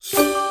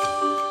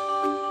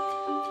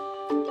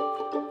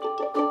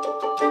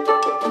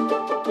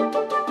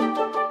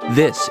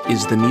This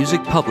is the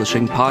Music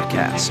Publishing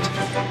Podcast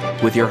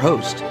with your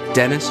host,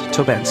 Dennis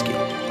Tobensky.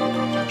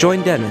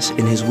 Join Dennis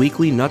in his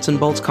weekly nuts and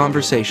bolts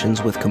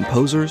conversations with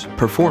composers,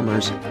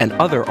 performers, and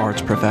other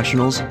arts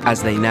professionals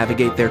as they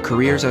navigate their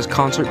careers as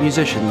concert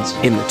musicians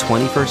in the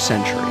 21st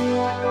century.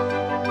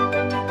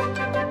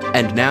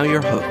 And now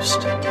your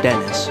host,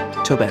 Dennis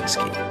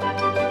Tobensky.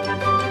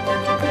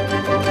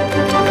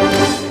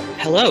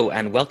 Hello,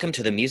 and welcome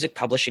to the Music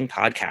Publishing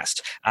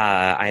Podcast.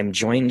 I'm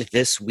joined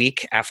this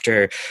week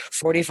after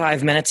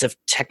 45 minutes of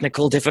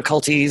technical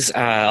difficulties,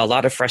 a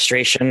lot of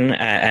frustration,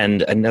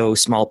 and a no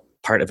small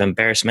part of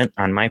embarrassment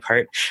on my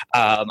part.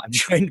 I'm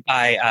joined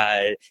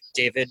by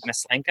David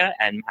Maslanka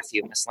and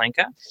Matthew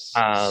Maslanka.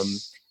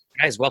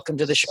 Guys, welcome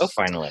to the show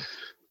finally.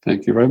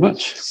 Thank you very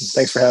much.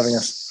 Thanks for having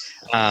us.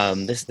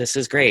 This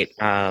is great.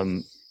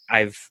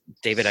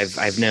 David,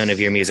 I've known of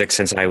your music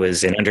since I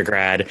was in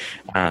undergrad.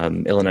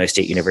 Illinois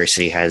State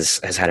University has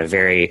had a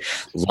very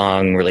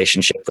long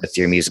relationship with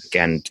your music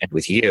and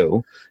with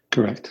you.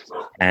 Correct.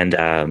 And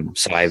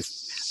so I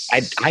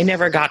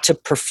never got to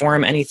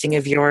perform anything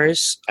of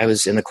yours. I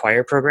was in the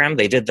choir program.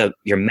 They did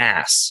your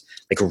mass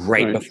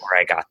right before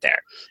I got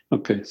there.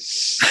 Okay.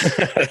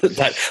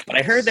 but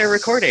I heard their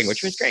recording,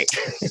 which was great.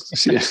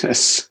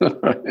 Yes. All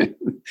right.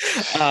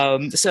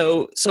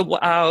 So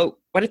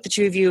why don't the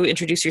two of you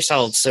introduce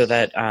yourselves so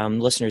that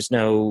listeners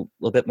know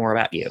a little bit more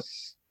about you?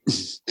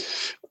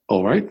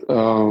 All right.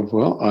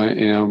 Well, I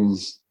am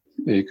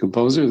a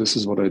composer. This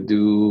is what I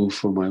do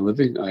for my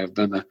living. I have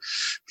been a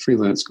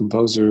freelance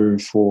composer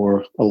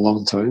for a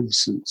long time,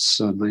 since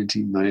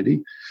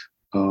 1990.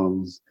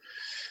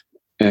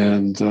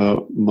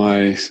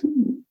 My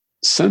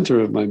center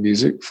of my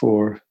music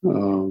for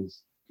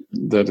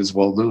that is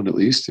well known, at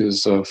least,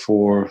 is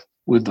for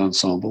wind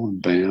ensemble and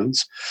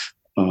bands.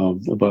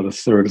 About a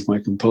third of my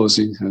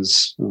composing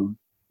has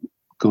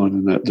gone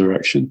in that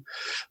direction.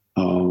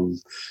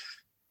 The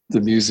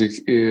music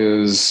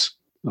is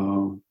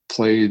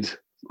played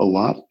a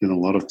lot in a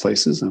lot of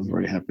places, I'm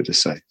very happy to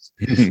say.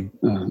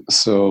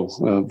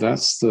 So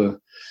that's the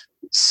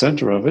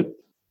center of it.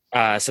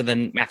 So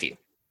then, Matthew.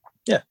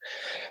 Yeah.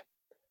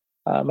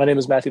 My name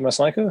is Matthew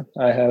Maslanka.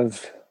 I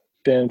have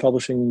been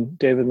publishing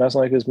David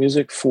Maslanka's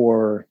music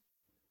for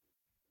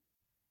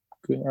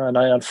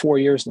nigh on 4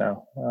 years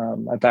now.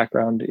 My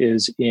background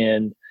is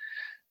in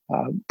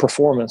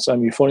performance.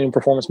 I'm a euphonium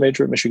performance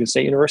major at Michigan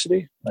State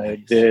University.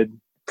 I did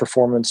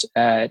performance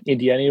at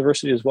Indiana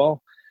University as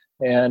well,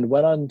 and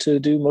went on to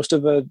do most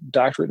of a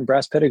doctorate in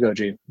brass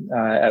pedagogy,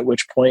 at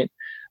which point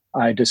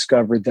I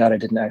discovered that I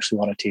didn't actually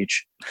want to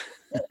teach.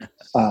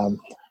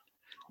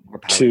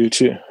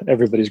 To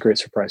everybody's great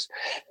surprise.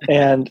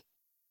 And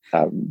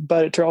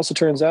but it also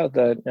turns out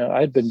that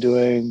I'd been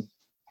doing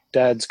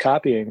Dad's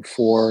copying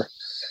for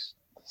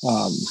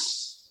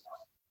since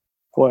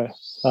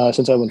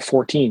I was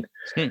 14.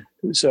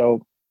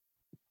 So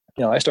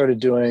I started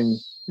doing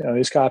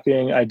his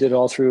copying. I did it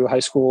all through high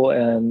school,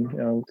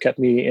 and kept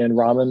me in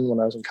ramen when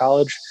I was in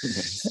college,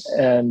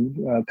 and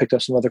picked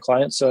up some other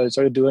clients. So I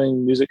started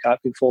doing music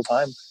copying full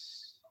time.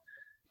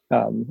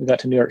 We got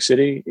to New York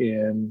City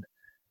in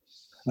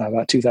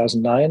about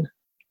 2009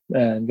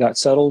 and got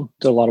settled,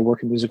 did a lot of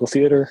work in musical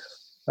theater.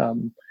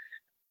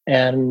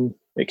 And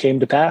it came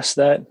to pass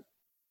that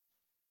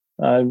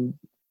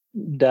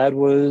Dad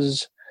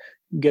was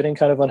getting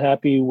kind of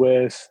unhappy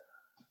with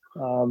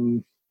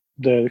the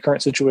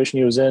current situation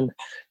he was in,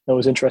 and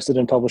was interested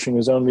in publishing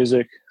his own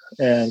music,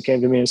 and came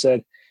to me and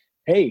said,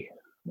 "Hey,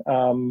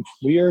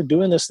 we are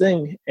doing this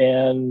thing,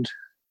 and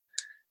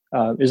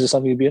is this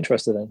something you'd be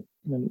interested in?"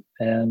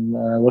 And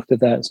I looked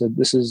at that and said,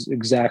 "This is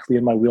exactly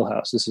in my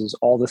wheelhouse. This is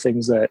all the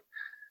things that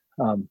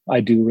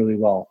I do really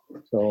well."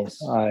 So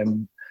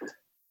I'm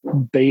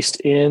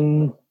based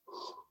in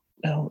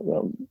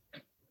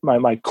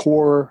my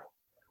core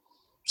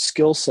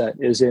skill set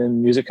is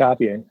in music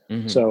copying.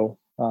 Mm-hmm. So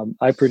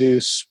I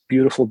produce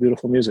beautiful,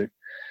 beautiful music,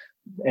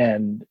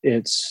 and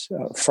it's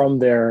from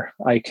there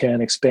I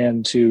can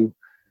expand to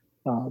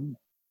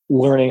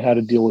learning how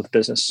to deal with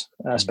business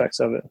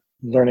aspects of it,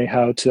 learning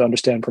how to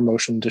understand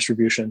promotion,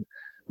 distribution,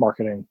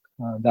 marketing,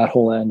 that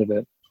whole end of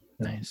it.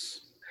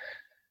 Nice.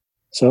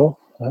 So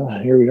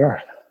here we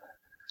are.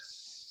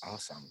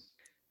 Awesome.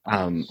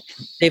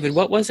 David,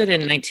 what was it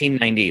in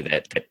 1990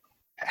 that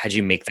had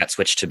you make that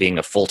switch to being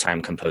a full-time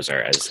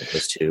composer as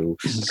opposed to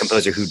a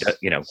composer who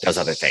does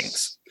other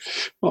things?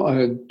 Well, I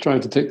had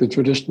tried to take the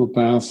traditional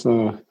path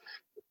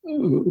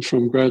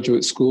from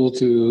graduate school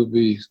to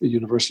be a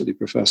university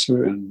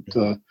professor, and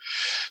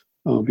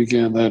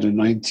began that in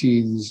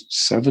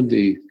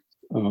 1970.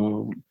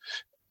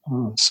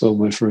 So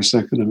my first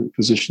academic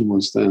position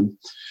was then.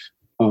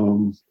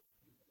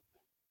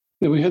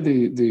 We had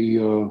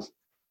the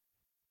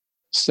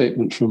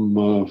statement from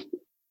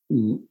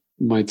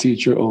my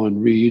teacher, Owen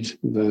Reed,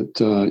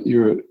 that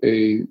you're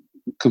a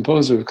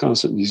composer of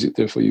concert music,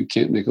 therefore you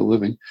can't make a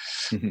living.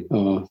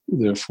 Mm-hmm.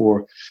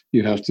 Therefore,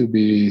 you have to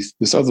be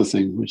this other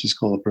thing, which is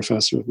called a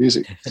professor of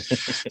music.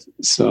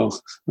 So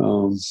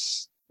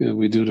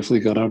we dutifully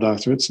got our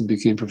doctorates and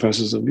became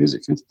professors of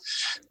music.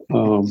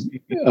 And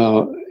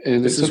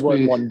this is what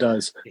one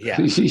does. Yeah.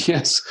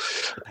 Yes.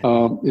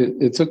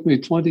 It took me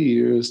 20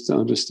 years to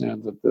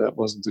understand that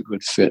wasn't a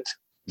good fit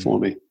for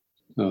me.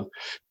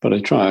 But I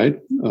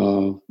tried.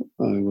 I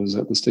was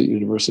at the State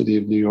University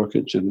of New York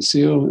at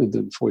Geneseo, and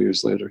then 4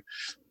 years later,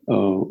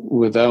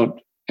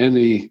 without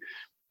any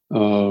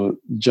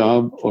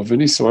job of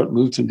any sort,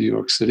 moved to New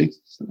York City.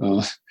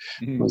 I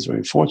was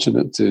very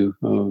fortunate to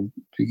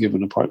be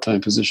given a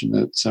part-time position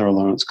at Sarah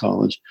Lawrence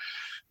College.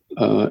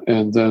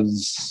 And then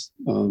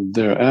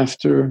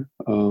thereafter,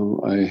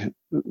 I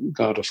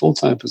got a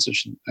full-time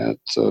position at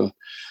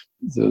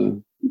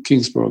the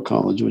Kingsborough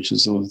College, which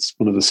is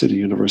one of the city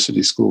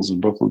university schools in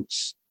Brooklyn.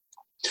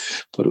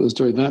 But it was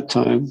during that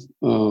time,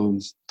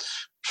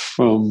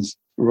 from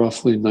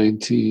roughly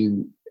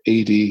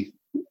 1980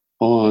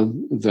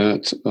 on,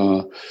 that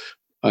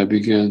I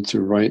began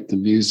to write the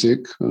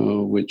music,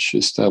 which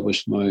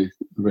established my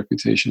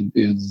reputation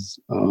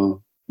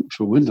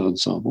for wind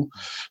ensemble.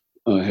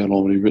 I had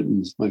already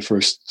written my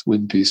first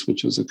wind piece,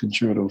 which was a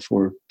concerto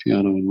for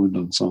piano and wind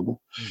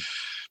ensemble.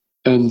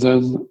 And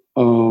then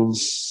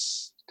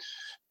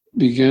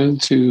began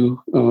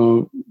to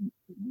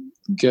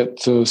get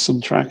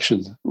some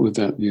traction with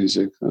that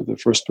music. The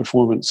first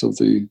performance of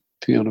the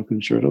piano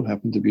concerto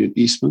happened to be at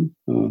Eastman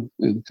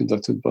and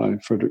conducted by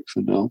Frederick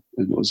Fennell,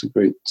 and it was a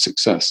great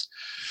success.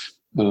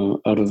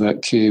 Out of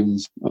that came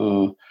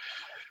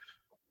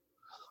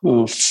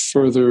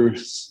further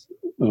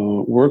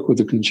work with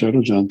the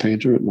concerto. John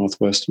Painter at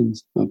Northwestern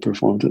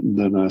performed it and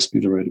then asked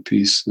me to write a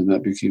piece, and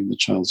that became the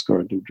Child's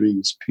Garden of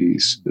Dreams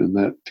piece. And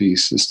that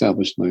piece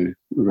established my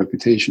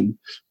reputation,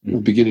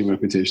 beginning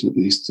reputation at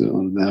least,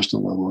 on a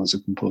national level as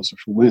a composer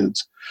for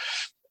winds.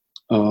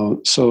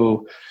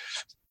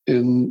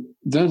 And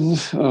then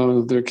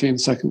there came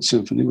Second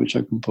Symphony, which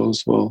I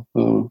composed while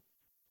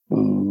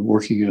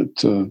working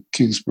at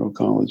Kingsborough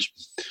College.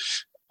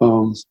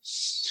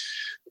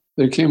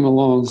 There came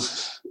along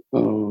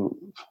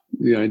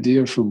the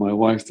idea from my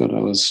wife that I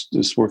was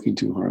just working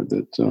too hard,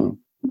 that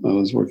I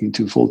was working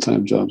two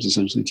full-time jobs,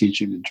 essentially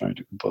teaching and trying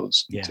to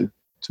compose to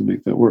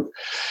make that work.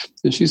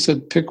 And she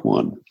said, pick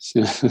one.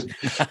 She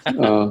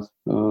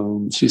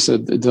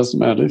said, it doesn't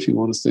matter if you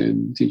want to stay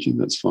in teaching,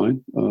 that's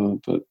fine.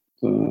 But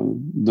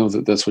know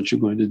that that's what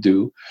you're going to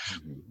do.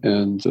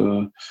 And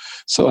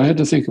so I had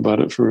to think about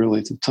it for a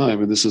length of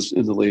time. And this is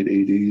in the late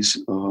 80s.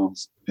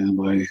 And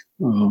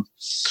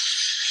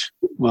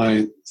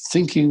my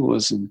thinking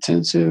was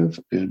intensive,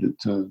 and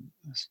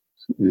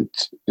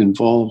it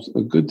involved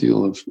a good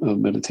deal of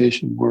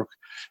meditation work,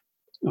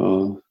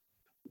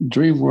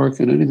 dream work,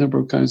 and any number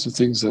of kinds of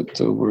things that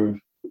were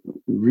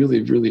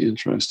really, really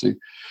interesting.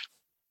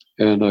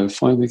 And I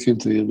finally came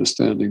to the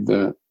understanding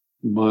that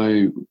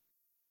my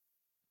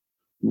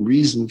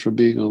reason for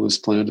being on this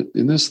planet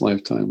in this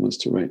lifetime was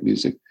to write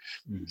music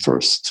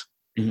first.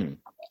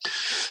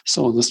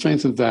 So on the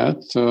strength of that,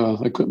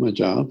 I quit my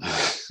job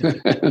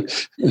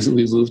as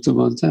we moved to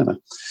Montana.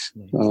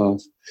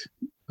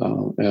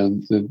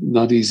 And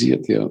not easy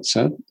at the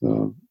outset,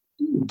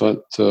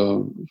 but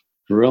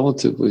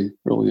relatively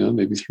early on,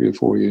 maybe 3 or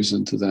 4 years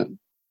into that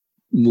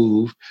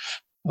move,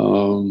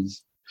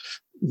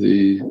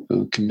 the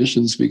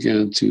commissions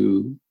began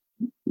to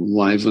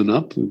liven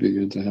up. We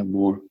began to have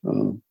more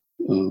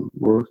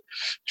work.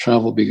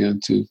 Travel began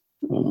to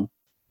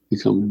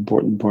become an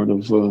important part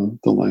of the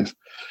life.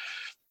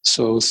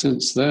 So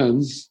since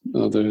then,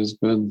 there has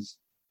been,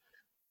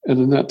 and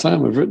in that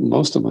time, I've written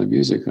most of my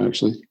music,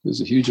 actually.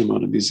 There's a huge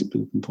amount of music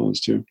been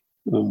composed here.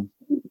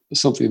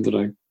 Something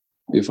that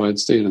if I had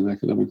stayed in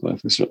academic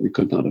life, I certainly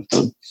could not have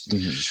done.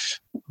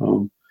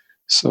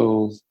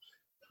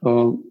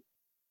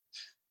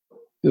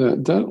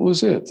 That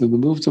was it. And the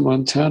move to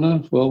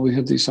Montana, well, we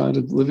had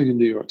decided, living in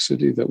New York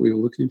City, that we were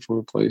looking for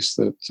a place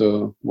that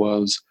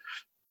was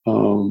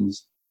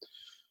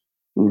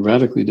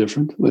radically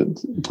different,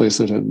 a place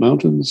that had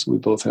mountains. We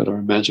both had our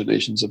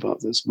imaginations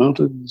about this,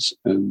 mountains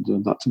and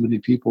not too many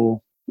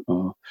people,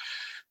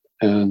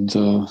 and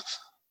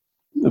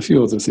a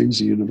few other things,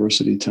 a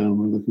university town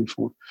we're looking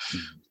for.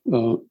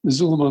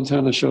 Missoula,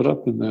 Montana showed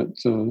up in that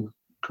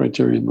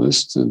criterion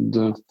list, and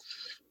a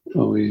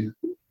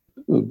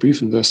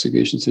brief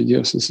investigation said,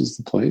 yes, this is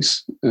the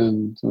place,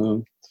 and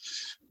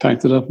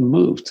packed it up and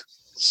moved.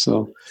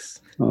 So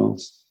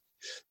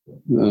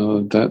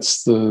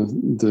that's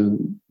the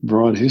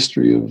broad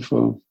history of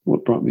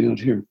what brought me out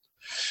here.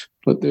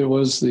 But there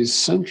was the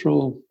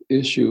central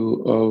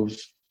issue of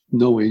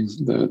knowing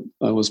that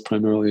I was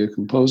primarily a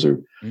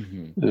composer,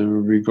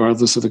 and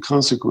regardless of the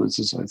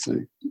consequences, I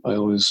think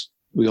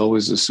we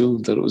always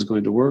assumed that it was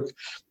going to work.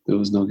 There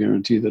was no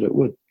guarantee that it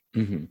would.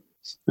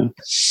 Yeah.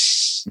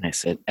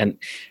 Nice. And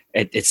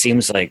it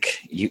seems like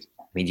you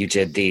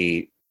did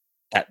the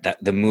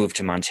move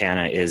to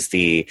Montana is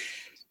the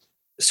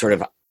sort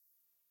of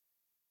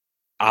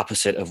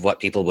opposite of what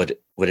people would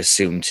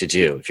assume to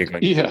do. If you're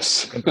going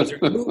to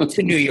move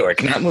to New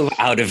York, not move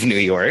out of New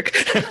York.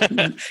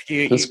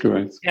 That's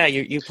correct. Yeah,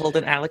 you pulled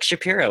an Alex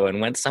Shapiro and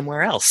went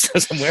somewhere else.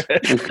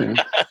 Okay.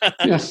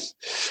 Yes.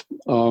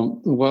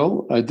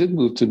 Well, I did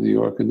move to New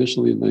York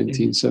initially in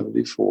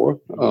 1974,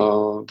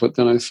 but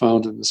then I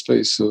found in the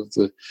space of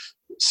the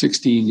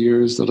 16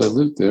 years that I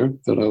lived there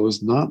that I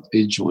was not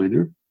a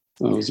joiner.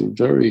 I was a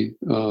very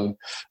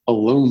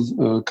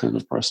alone kind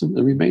of person,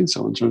 and remain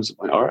so in terms of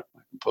my art,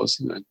 my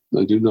composing.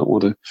 I do not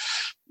want to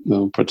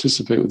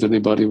participate with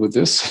anybody with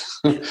this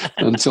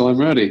until I'm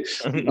ready.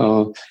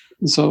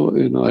 So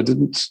I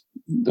didn't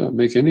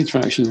make any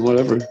traction,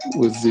 whatever,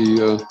 with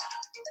the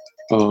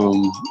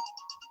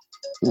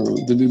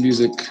new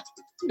music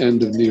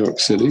end of New York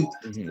City.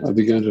 I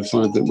began to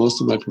find that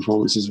most of my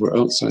performances were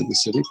outside the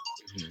city,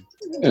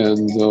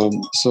 and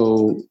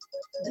so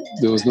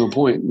there was no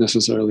point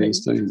necessarily in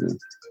staying there.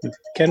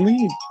 Can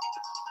we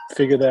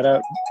figure that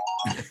out?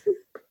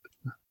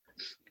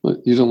 What,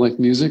 you don't like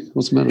music?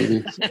 What's the matter with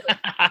you?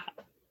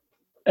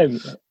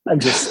 I'm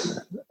just.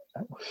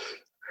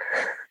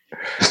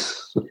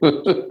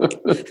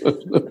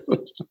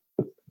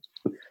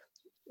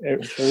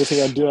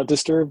 Everything on Do Not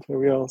Disturb? Are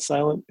we all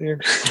silent here?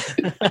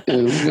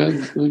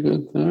 Yeah, we're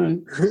good. All right.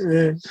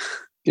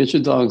 Get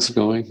your dogs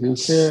going.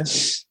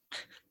 Yes.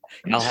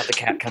 Yeah. I'll have the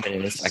cat come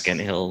in a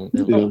second. He'll...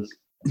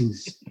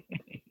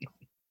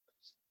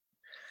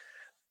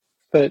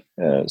 But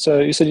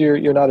so you said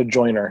you're not a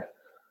joiner.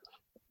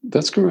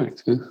 That's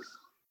correct.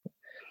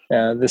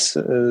 Yeah. This.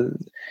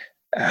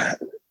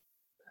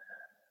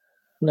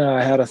 No,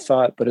 I had a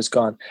thought, but it's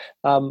gone.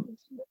 I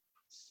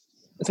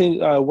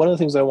think one of the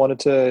things I wanted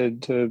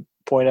to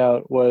point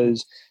out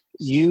was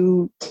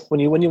when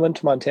you went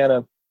to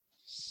Montana,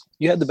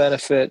 you had the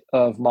benefit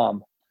of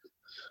Mom.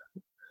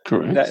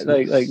 Correct.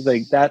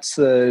 Like that's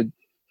the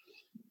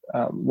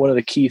one of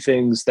the key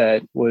things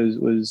that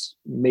was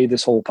made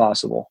this whole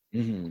possible.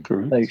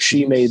 Correct. Like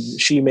she made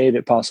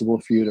it possible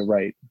for you to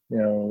write.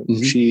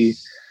 She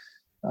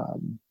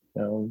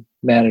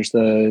managed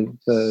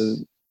the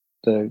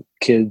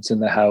kids in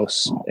the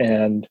house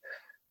and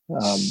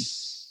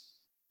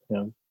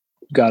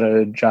got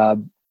a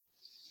job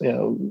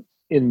in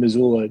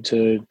Missoula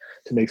to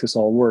make this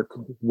all work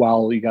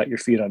while you got your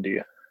feet under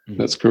you.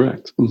 That's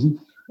correct.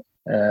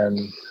 And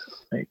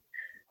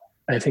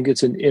I think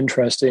it's an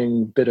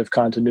interesting bit of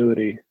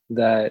continuity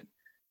that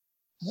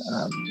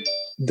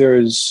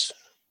there's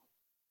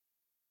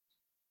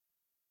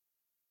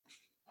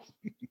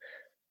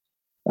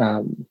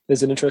an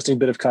interesting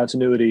bit of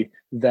continuity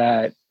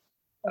that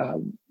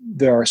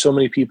there are so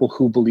many people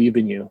who believe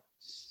in you,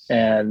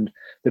 and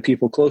the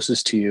people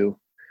closest to you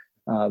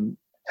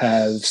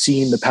have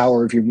seen the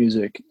power of your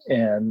music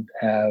and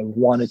have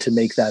wanted to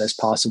make that as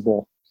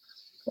possible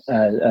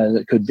as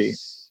it could be.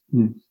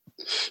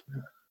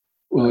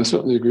 Well, I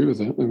certainly agree with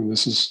that. I mean,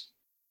 this is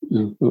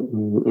a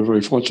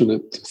very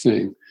fortunate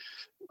thing.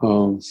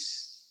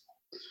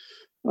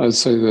 I'd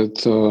say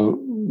that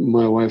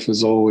my wife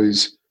has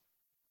always,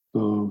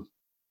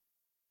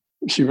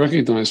 she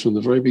recognized from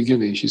the very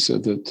beginning, she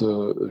said that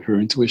her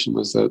intuition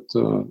was that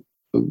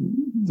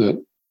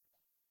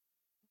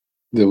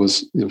there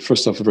was,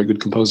 first off, a very good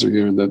composer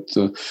here, and that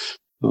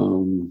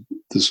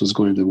this was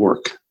going to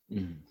work.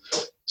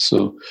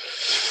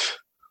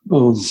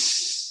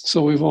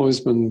 So we've always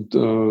been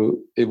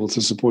able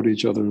to support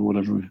each other in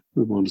whatever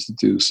we wanted to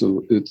do.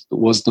 So it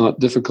was not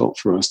difficult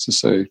for us to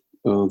say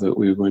that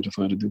we were going to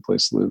find a new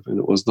place to live. And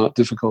it was not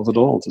difficult at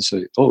all to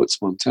say, oh,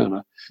 it's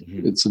Montana.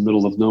 It's the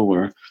middle of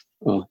nowhere.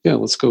 Yeah,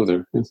 let's go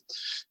there. It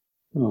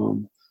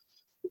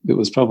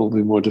was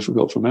probably more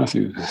difficult for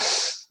Matthew.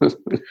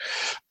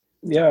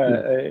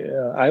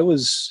 Yeah, I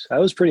was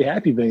pretty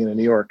happy being in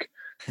New York.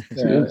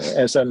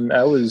 As I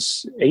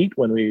was 8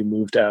 when we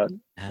moved out,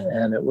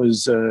 and it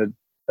was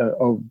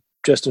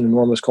just an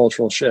enormous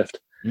cultural shift.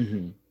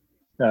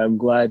 I'm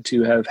glad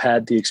to have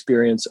had the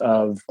experience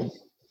of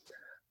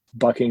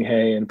bucking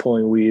hay and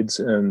pulling weeds,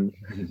 and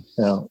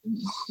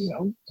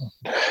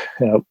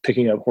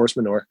picking up horse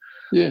manure.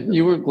 Yeah,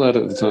 you weren't glad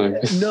at the time.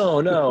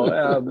 No.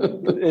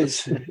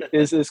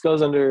 This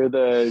goes under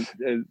the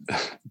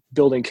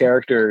building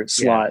character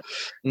slot,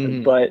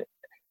 but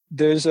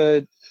there's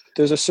a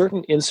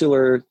certain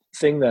insular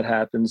thing that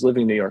happens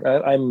living in New York.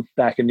 I'm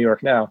back in New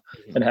York now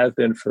and have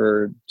been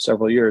for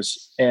several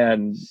years,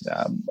 and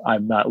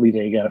I'm not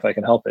leaving again if I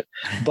can help it.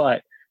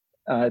 But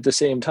at the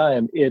same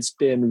time, it's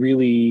been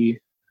really,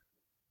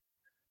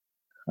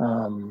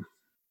 I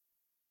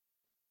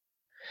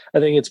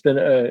think it's been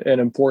an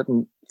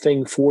important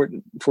thing for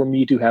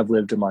me to have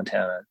lived in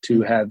Montana,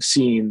 to have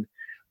seen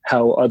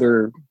how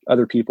other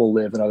people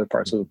live in other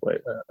parts of the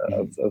place,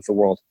 of the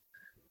world.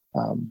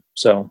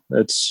 So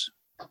it's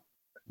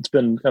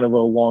been kind of a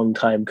long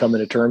time coming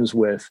to terms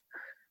with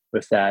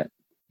that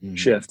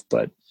shift,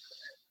 but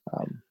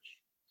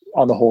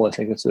on the whole, I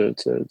think it's a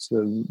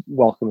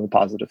welcome and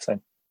positive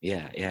thing.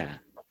 Yeah.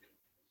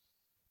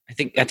 I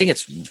think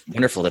it's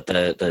wonderful that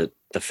the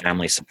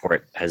family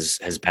support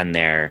has been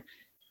there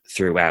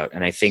throughout,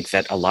 and I think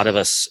that a lot of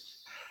us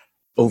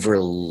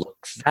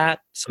overlook that.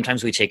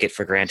 Sometimes we take it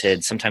for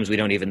granted. Sometimes we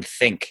don't even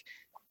think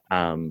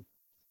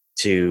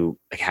to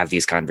have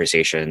these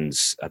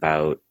conversations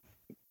about,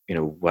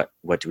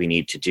 what do we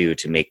need to do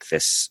to make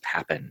this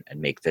happen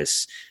and make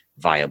this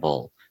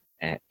viable,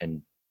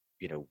 and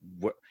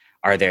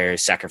are there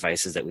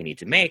sacrifices that we need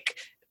to make?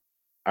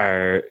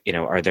 Are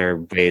there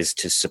ways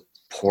to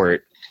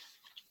support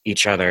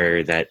each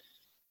other that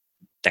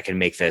can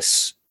make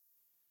this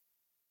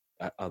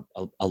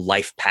a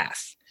life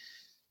path?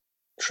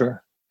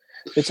 Sure.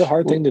 It's a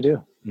hard thing to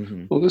do.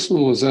 Mm-hmm. Well, this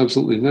one was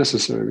absolutely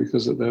necessary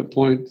because at that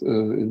point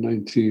in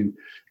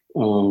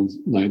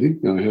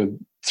 1990, I had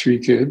 3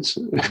 kids.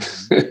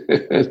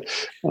 The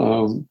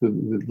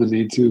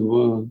need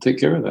to take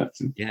care of that.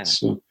 Yeah.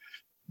 So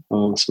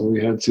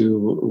we had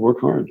to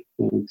work hard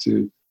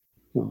to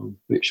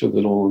make sure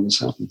that all of this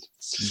happened.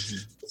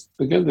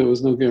 Mm-hmm. Again, there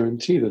was no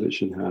guarantee that it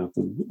should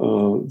happen.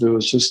 There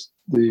was just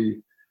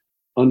the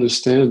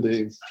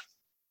understanding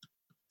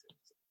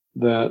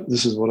that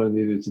this is what I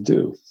needed to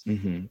do.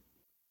 Mm-hmm.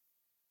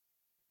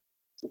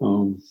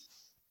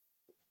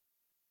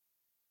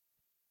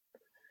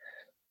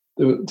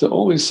 There was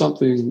always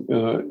something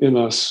in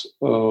us.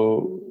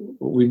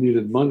 We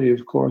needed money,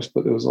 of course,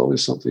 but there was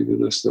always something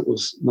in us that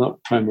was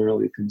not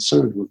primarily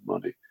concerned with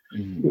money.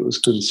 Mm-hmm. It was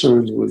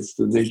concerned with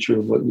the nature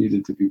of what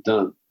needed to be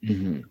done.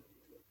 Mm-hmm.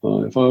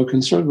 If I were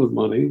concerned with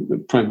money,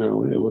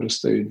 primarily, I would have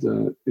stayed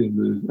in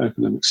the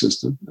academic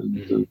system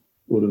and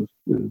would have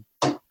been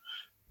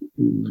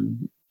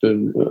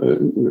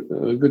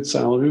a good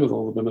salary with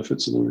all the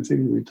benefits and everything,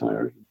 and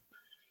retired,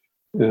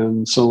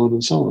 and so on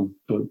and so on.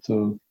 But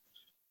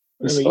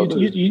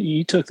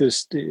you took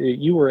this.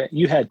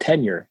 You had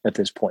tenure at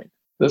this point.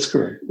 That's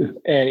correct. Yeah.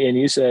 And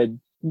you said,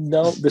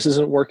 no, this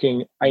isn't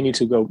working. I need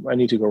to go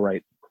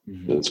right.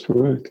 Mm-hmm. That's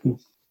correct. Yeah.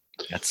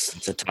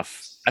 That's a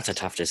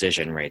tough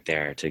decision right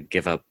there, to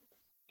give up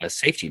a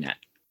safety net.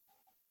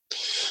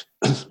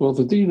 Well,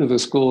 the dean of the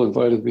school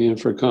invited me in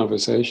for a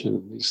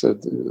conversation. He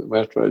said,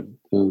 after I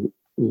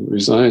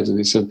resigned, and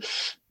he said,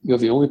 "You're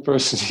the only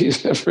person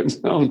he's ever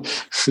known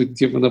who'd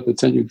given up a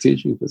tenured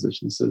teaching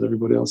position." He said,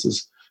 "Everybody else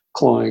is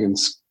clawing and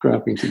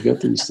scrapping to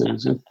get these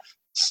things." Yeah.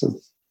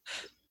 So,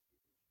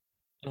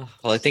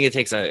 well, I think it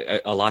takes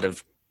a lot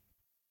of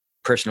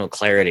personal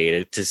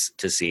clarity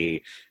to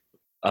see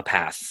a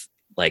path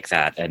like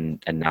that,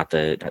 and not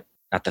the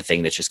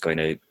thing that's just going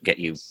to get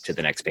you to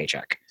the next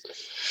paycheck.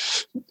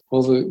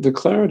 Well, the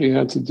clarity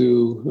had to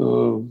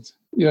do,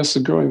 yes, the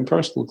growing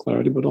personal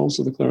clarity, but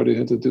also the clarity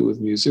had to do with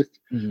music.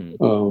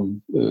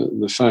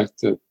 Mm-hmm. The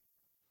fact that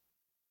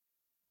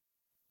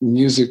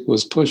music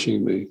was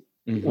pushing me,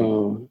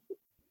 mm-hmm.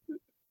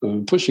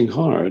 Pushing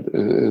hard,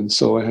 and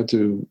so I had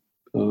to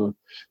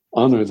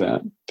honor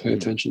that, pay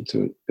attention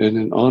to it, and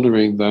in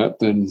honoring that,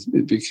 then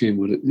it became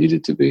what it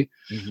needed to be,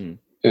 mm-hmm.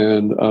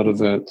 and out of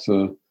that,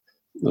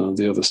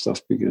 the other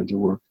stuff began to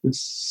work.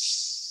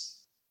 Nice.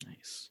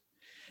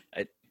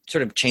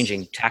 Sort of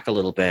changing tack a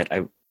little bit,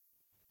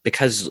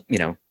 because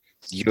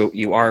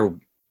you are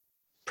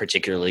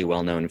particularly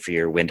well known for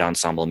your wind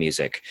ensemble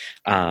music.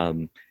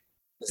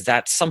 Is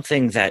that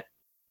something that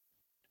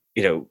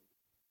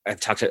I've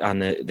talked on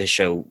the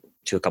show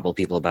to a couple of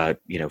people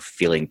about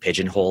feeling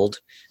pigeonholed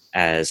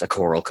as a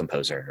choral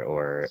composer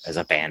or as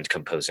a band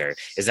composer?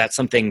 Is that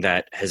something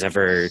that has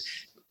ever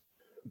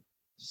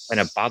been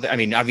a bother? I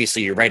mean,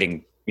 obviously you're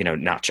writing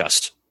not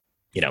just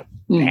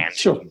band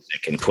sure.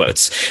 music in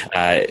quotes.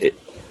 I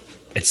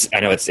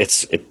know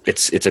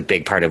it's a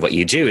big part of what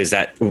you do.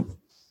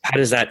 How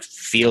does that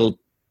feel?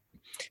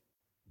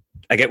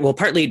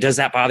 Partly does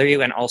that bother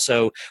you, and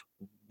also,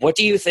 what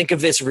do you think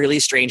of this really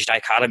strange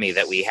dichotomy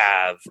that we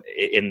have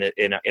in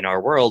our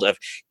world of,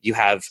 you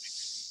have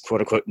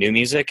quote unquote new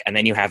music, and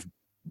then you have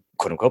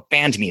quote unquote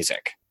band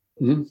music?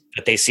 Mm-hmm.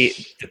 That they see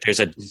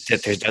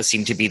that there does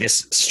seem to be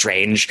this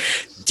strange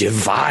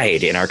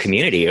divide in our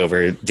community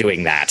over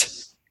doing that.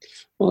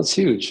 Well, it's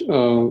huge.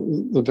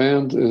 The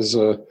band is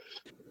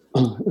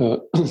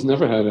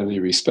never had any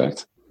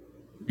respect.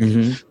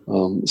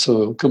 Mm-hmm.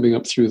 So coming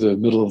up through the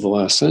middle of the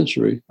last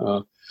century,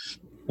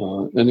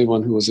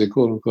 anyone who was a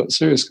quote-unquote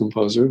serious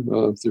composer,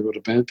 if they wrote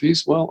a band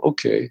piece, well,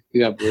 okay,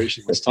 the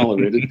aberration was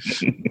tolerated.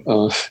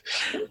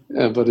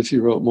 But if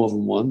you wrote more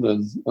than one,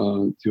 then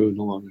you were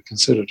no longer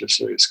considered a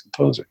serious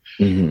composer.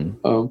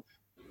 Mm-hmm.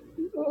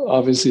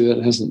 Obviously,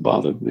 that hasn't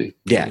bothered me.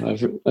 Yeah,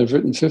 I've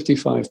written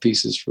 55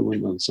 pieces for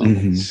wind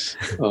ensemble.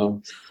 Mm-hmm.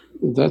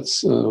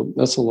 That's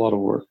a lot of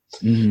work.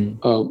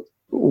 Mm-hmm.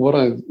 What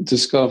I've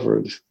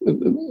discovered,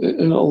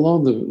 and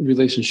along the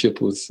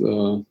relationship with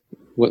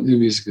what new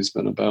music has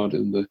been about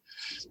in the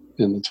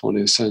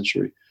 20th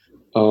century,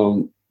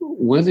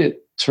 when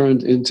it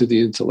turned into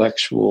the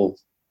intellectual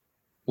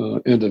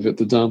end of it,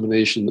 the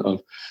domination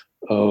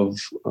of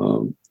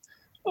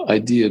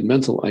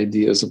mental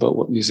ideas about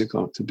what music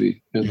ought to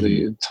be, and mm-hmm.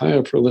 the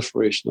entire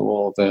proliferation of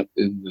all of that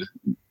in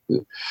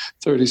the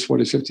 30s,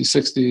 40s, 50s,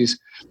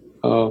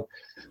 60s,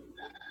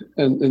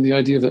 and the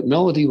idea that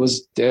melody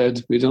was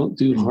dead, we don't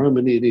do mm-hmm.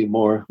 harmony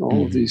anymore, all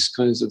mm-hmm. of these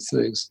kinds of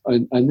things.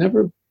 I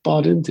never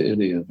bought into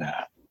any of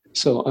that.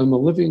 So I'm a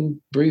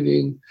living,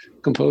 breathing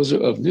composer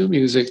of new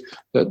music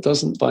that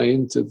doesn't buy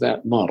into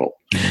that model.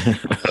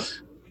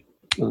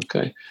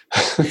 Okay.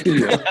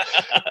 Yeah.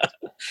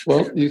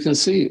 Well, you can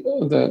see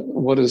that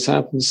what has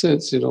happened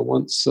since,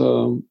 once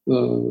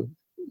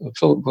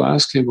Philip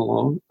Glass came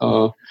along,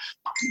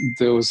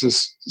 there was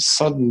this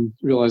sudden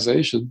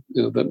realization,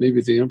 that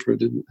maybe the emperor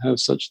didn't have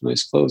such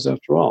nice clothes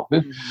after all,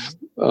 and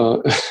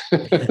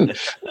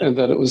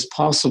that it was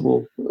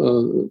possible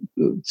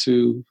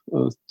to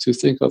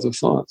think other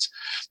thoughts.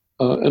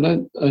 And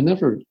I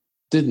never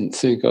didn't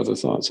think other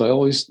thoughts. I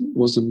always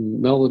was a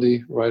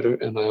melody writer,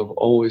 and I've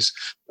always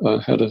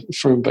had a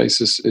firm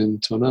basis in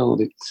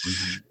tonality.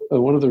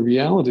 One of the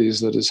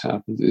realities that has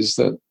happened is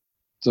that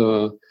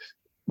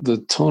the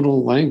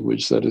tonal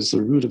language that is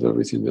the root of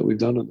everything that we've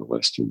done in the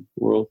Western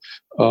world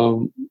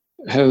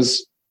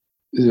has,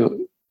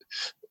 in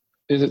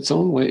its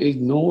own way,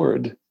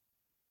 ignored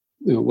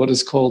what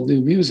is called new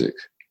music.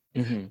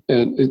 And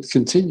it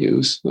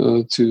continues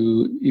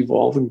to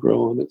evolve and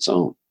grow on its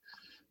own.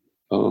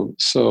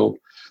 So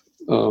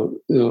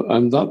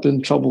I've not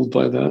been troubled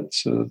by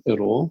that at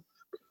all.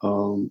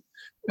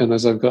 And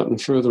as I've gotten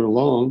further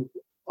along,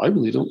 I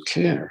really don't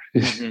care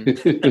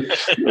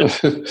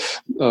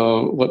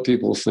what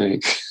people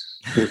think.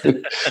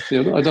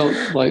 I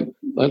don't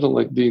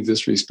like being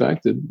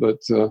disrespected, but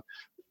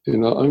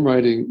I'm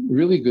writing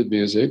really good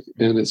music,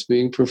 and it's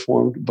being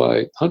performed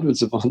by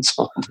hundreds of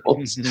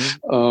ensembles,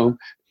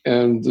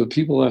 and the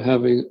people are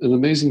having an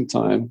amazing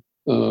time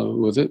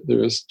with it.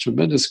 There is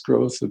tremendous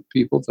growth of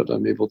people that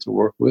I'm able to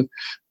work with,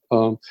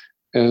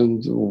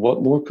 and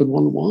what more could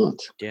one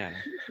want? Yeah.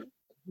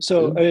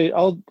 So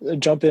I'll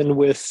jump in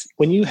with,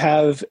 when you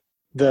have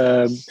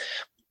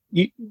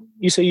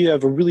you say you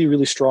have a really,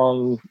 really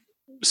strong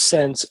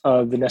sense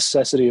of the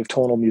necessity of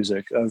tonal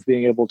music, of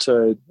being able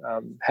to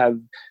have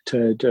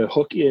to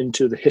hook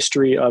into the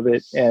history of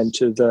it and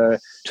to the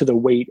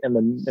weight and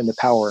the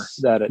power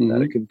that it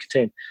can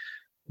contain.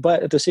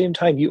 But at the same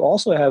time, you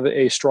also have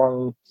a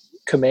strong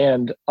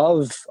command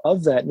of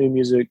that new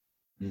music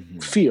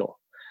feel.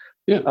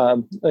 Yeah.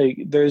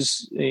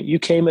 You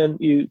came in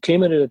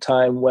at a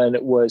time when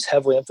it was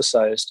heavily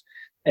emphasized,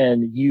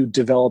 and you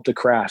developed a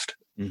craft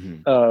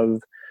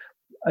of,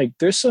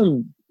 there's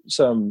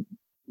some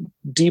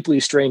deeply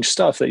strange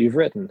stuff that you've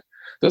written.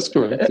 That's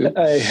correct. Yeah.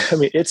 I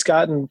mean, it's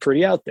gotten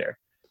pretty out there,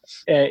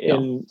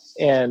 and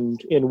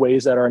in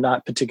ways that are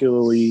not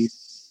particularly,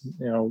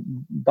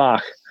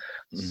 Bach.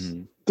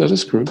 That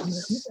is correct.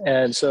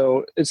 And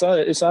so it's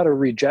not a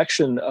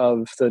rejection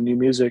of the new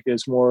music.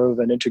 It's more of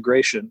an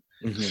integration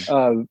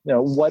of,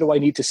 what do I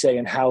need to say,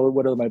 and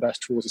what are my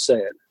best tools to say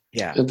it?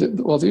 Yeah. And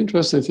the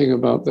interesting thing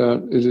about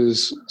that, it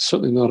is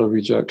certainly not a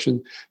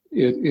rejection.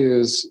 It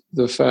is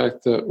the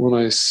fact that when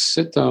I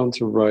sit down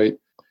to write,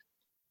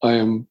 I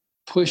am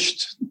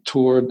pushed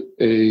toward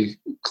a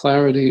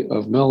clarity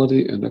of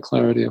melody and a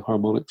clarity of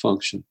harmonic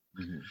function.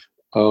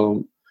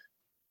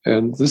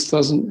 And this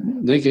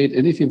doesn't negate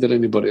anything that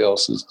anybody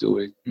else is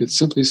doing. It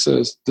simply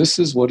says, this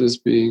is what is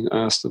being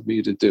asked of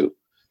me to do.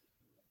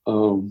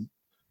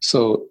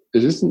 So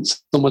it isn't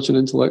so much an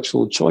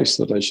intellectual choice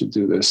that I should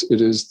do this. It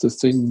is the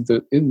thing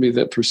that in me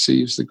that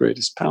perceives the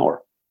greatest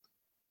power.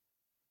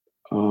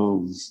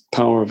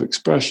 Power of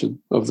expression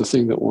of the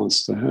thing that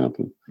wants to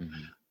happen.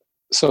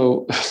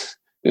 So,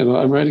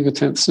 I'm writing a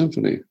 10th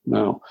symphony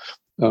now.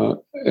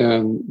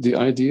 And the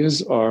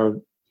ideas are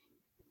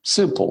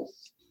simple.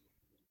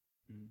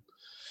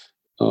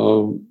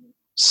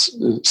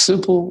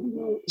 Simple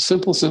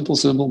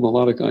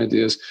melodic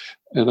ideas,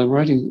 and I'm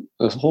writing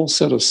a whole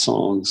set of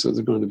songs that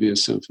are going to be a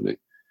symphony.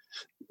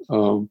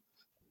 And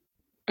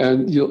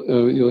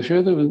you'll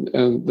hear them,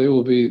 and they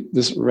will be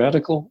this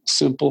radical,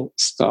 simple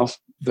stuff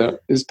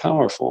that is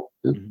powerful.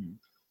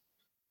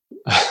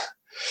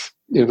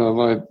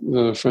 My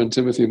friend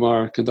Timothy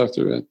Marr,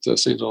 conductor at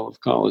St. Olaf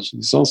College, and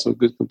he's also a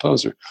good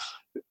composer.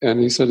 And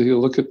he said he'll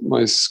look at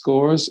my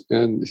scores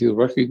and he'll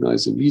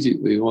recognize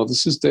immediately, well,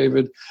 this is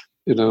David,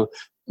 the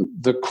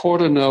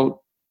quarter note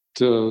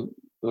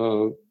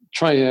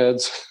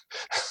triads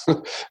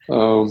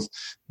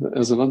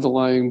as an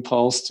underlying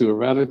pulse to a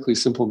radically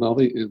simple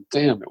melody, and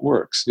damn, it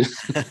works.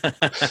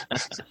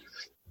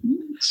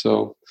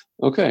 So,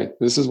 okay,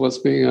 this is what's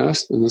being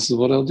asked, and this is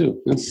what I'll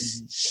do.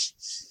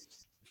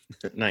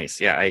 Nice.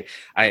 Yeah,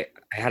 I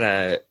had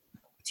a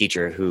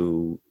teacher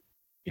who,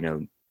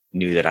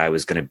 knew that I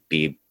was going to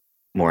be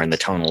more in the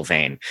tonal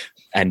vein,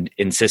 and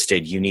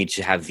insisted you need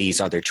to have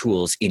these other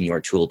tools in your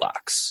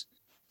toolbox.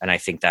 And I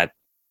think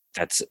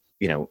that's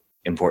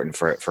important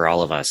for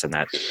all of us. And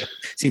that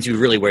seems to be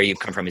really where you've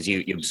come from, is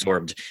you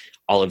absorbed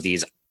all of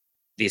these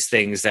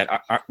things that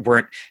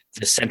weren't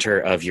the center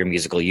of your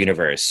musical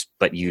universe,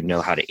 but you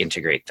know how to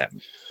integrate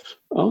them.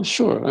 Oh,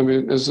 sure. I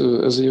mean, as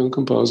a young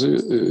composer,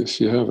 if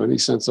you have any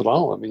sense at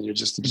all, I mean, you're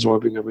just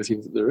absorbing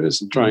everything that there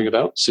is and trying it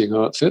out, seeing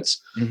how it fits,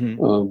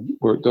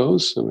 where it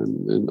goes. I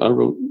mean, and I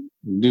wrote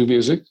new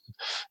music,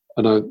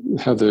 and I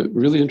had the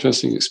really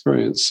interesting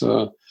experience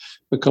a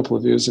couple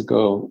of years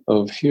ago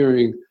of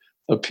hearing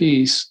a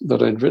piece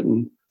that I'd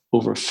written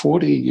over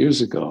 40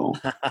 years ago,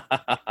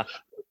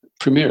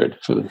 premiered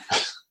for the.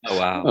 Oh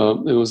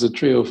wow! It was a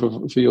trio for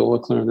viola,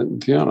 clarinet,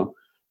 and piano,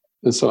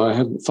 and so I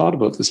hadn't thought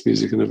about this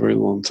music in a very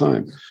long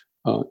time.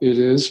 It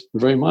is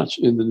very much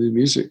in the new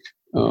music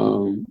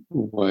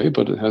way,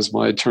 but it has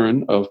my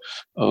turn of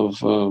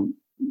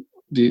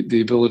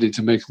the ability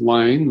to make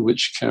line,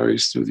 which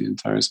carries through the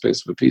entire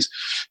space of a piece.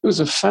 It was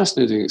a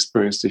fascinating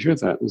experience to hear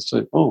that. It's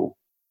like, oh,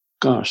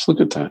 gosh, look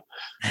at that.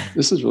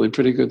 This is really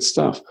pretty good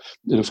stuff.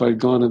 And if I'd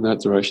gone in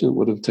that direction, it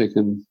would have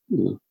taken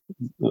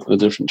a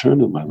different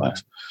turn in my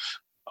life.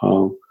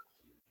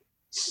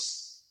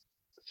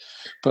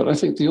 But I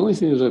think the only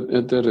thing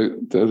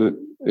that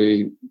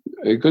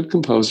a good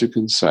composer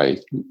can say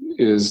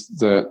is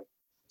that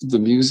the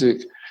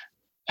music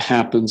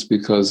happens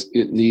because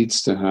it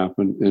needs to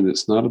happen, and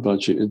it's not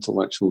about your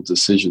intellectual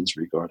decisions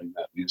regarding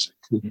that music.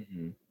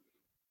 Mm-hmm.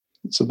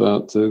 It's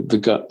about the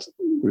gut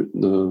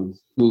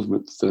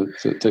movement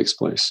that takes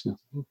place. Yeah.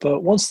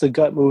 But once the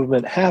gut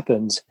movement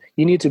happens,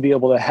 you need to be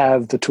able to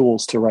have the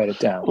tools to write it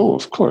down. Oh,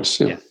 of course,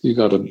 yeah. You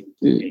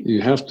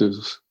have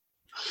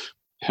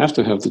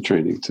to have the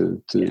training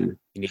to. You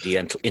need the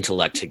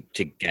intellect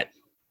to get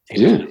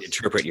to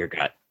interpret your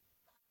gut.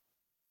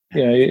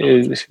 Yeah,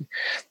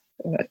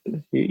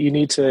 you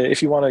need to,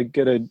 if you want to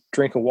get a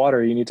drink of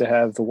water, you need to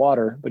have the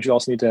water, but you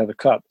also need to have a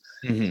cup.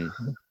 Mm-hmm.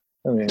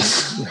 I mean,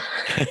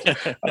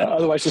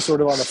 otherwise you're sort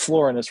of on the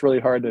floor and it's really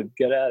hard to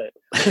get at it.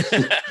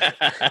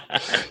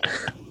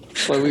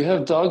 Well, we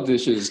have dog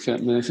dishes,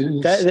 Captain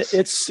Matthews.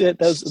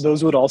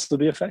 Those would also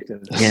be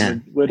effective. Yeah.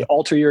 It would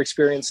alter your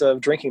experience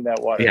of drinking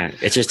that water. Yeah,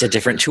 it's just a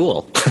different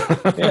tool.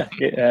 Yeah,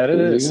 it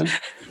is.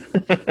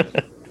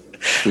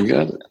 We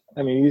got it.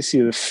 I mean, you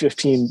see the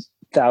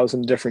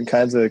 15,000 different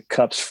kinds of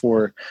cups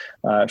for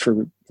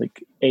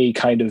like a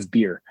kind of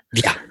beer.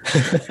 Yeah.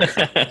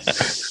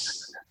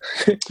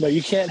 No,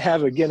 you can't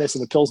have a Guinness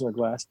in a Pilsner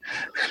glass.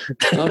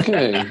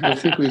 Okay, I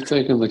think we've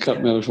taken the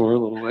cup metaphor a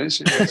little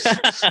ways.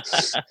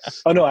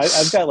 Oh no,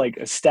 I've got like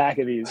a stack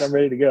of these. I'm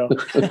ready to go.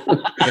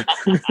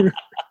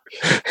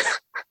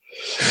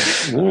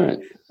 All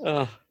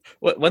right.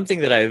 One thing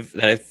that I've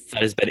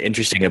thought has been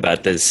interesting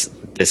about this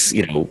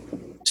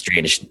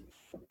strange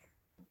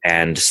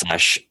and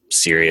 /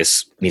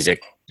 serious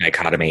music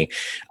dichotomy,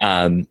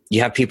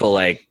 you have people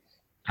like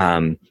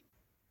Fran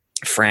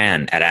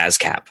at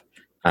ASCAP.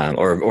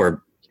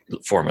 Or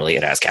formerly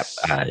at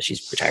ASCAP,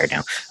 she's retired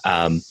now,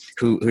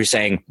 who's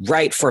saying,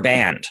 write for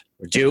band,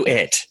 do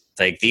it.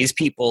 Like, these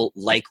people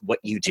like what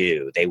you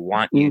do. They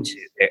want you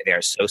to.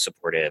 They're so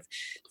supportive.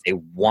 They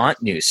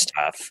want new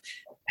stuff,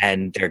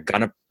 and they're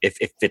gonna, if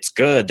it's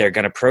good, they're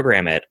gonna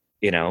program it.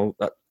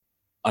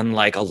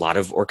 Unlike a lot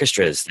of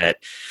orchestras that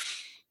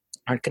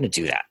aren't gonna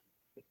do that.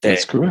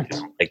 That's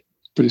correct. Like,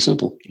 pretty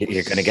simple.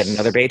 You're gonna get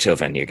another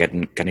Beethoven. You're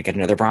gonna get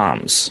another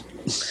Brahms.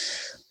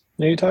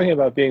 Now, you're talking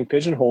about being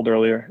pigeonholed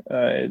earlier.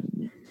 That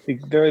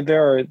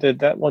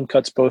one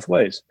cuts both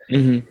ways.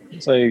 Mm-hmm.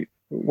 It's like,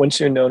 once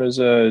you're known as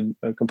a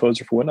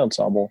composer for wind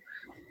ensemble,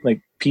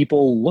 like,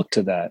 people look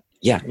to that.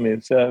 Yeah. I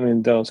mean,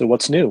 they'll say,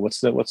 "What's new?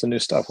 What's the new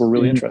stuff? We're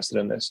really interested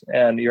in this."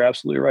 And you're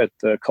absolutely right.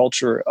 The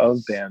culture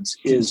of bands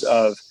is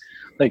of,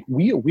 like,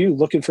 we're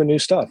looking for new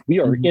stuff. We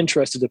are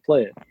interested to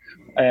play it.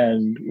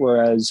 And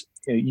whereas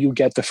you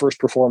get the first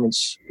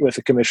performance with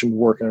a commissioned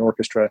work in an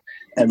orchestra,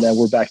 and then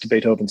we're back to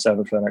Beethoven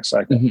 7 for the next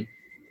cycle. Mm-hmm.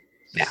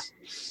 Yeah,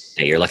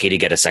 you're lucky to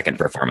get a second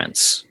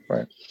performance,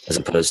 right? As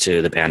opposed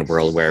to the band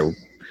world where,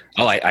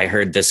 I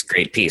heard this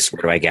great piece.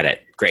 Where do I get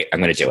it? Great, I'm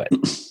going to do it.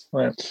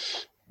 Right.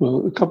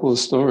 Well, a couple of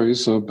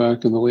stories.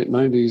 Back in the late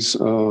 90s,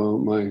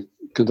 my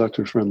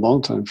conductor friend,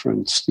 longtime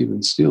friend,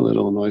 Stephen Steele at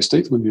Illinois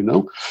State, whom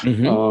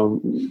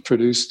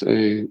produced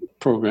a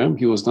program.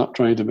 He was not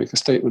trying to make a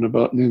statement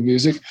about new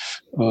music,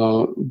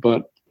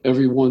 but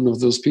every one of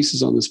those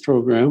pieces on this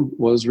program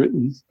was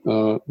written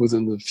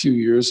within the few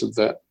years of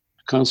that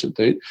concert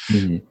date.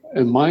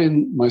 And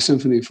my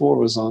Symphony 4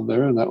 was on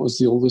there, and that was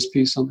the oldest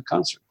piece on the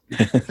concert.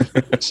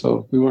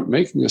 So we weren't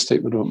making a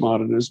statement about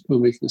modernism, we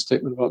were making a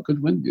statement about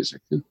good wind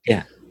music.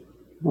 Yeah.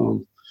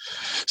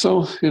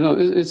 So,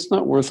 it's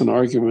not worth an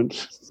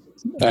argument,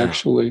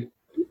 actually.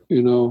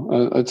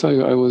 I tell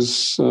you, I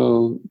was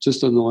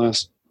just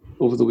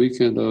over the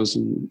weekend, I was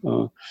in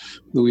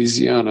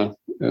Louisiana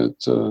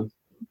at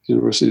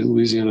University of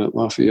Louisiana at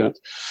Lafayette,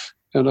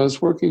 and I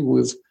was working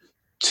with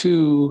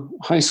 2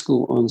 high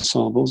school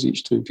ensembles,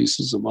 each doing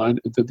pieces of mine,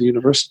 and then the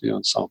university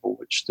ensemble,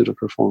 which did a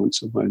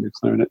performance of my new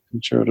clarinet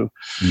concerto.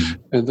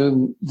 And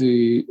then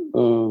the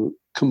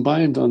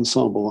combined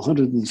ensemble,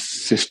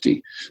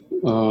 150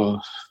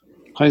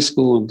 high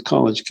school and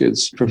college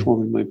kids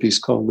performing my piece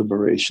called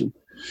Liberation.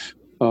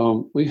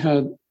 We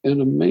had an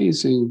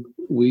amazing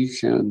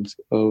weekend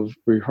of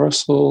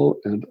rehearsal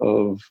and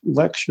of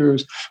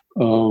lectures,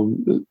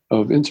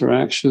 of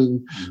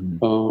interaction,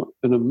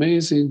 an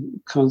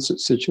amazing concert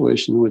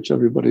situation in which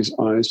everybody's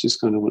eyes just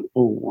kind of went,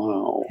 oh,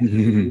 wow.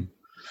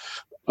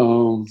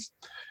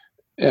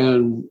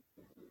 And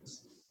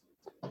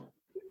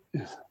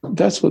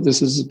that's what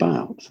this is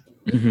about.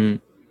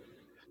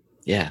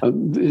 Yeah.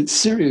 It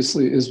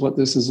seriously is what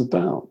this is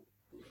about.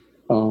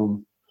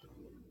 Um,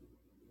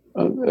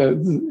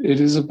 it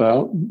is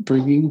about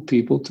bringing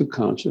people to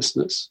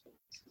consciousness.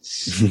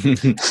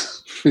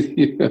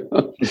 Yeah.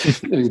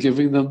 And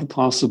giving them the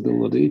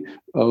possibility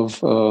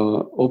of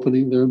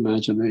opening their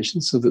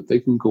imagination so that they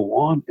can go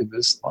on in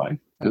this life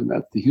and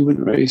that the human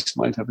race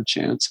might have a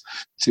chance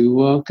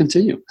to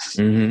continue.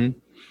 Mm-hmm.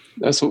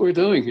 That's what we're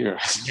doing here.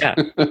 Yeah.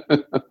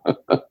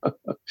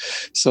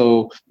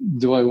 So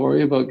do I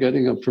worry about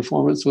getting a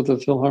performance with a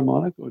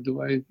Philharmonic, or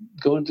do I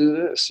go and do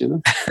this,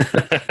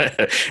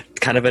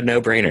 Kind of a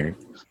no-brainer.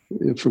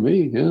 For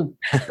me, yeah.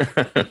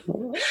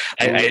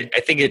 I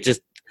think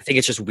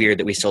it's just weird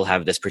that we still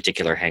have this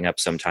particular hang-up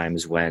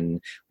sometimes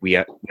when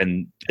the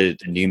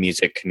new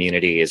music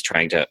community is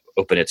trying to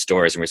open its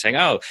doors and we're saying,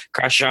 oh,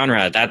 cross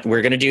genre, that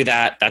we're going to do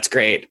that. That's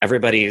great.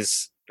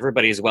 Everybody's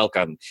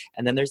welcome.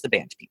 And then there's the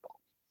band people.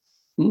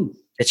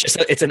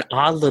 It's an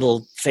odd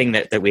little thing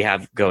that we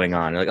have going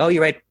on. Like, oh,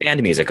 you write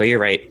band music. Oh, you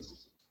write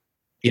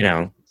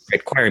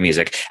choir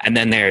music. And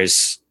then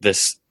there's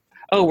this,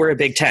 oh, we're a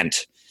big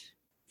tent.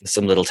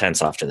 Some little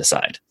tents off to the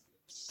side.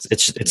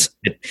 But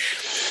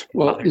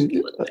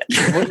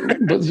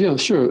yeah,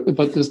 sure.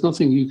 But there's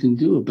nothing you can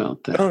do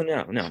about that. Oh,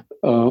 no.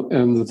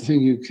 And the thing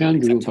you can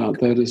do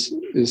about that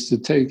is to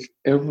take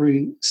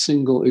every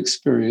single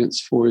experience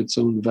for its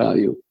own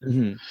value.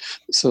 Mm-hmm.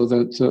 So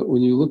that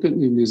when you look at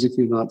new music,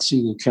 you're not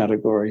seeing a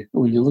category.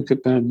 When you look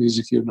at band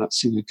music, you're not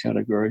seeing a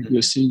category. Mm-hmm.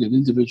 You're seeing an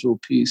individual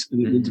piece and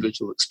an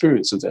individual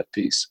experience of that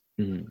piece.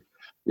 Mm-hmm.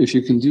 If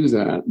you can do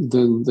that,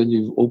 then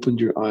you've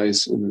opened your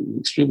eyes in an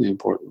extremely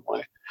important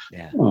way.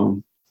 Yeah.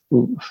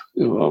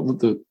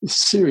 The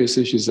serious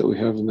issues that we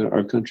have in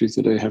our country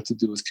today have to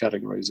do with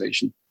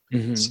categorization.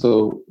 Mm-hmm.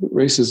 So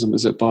racism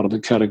is at bottom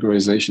of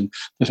categorization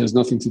that has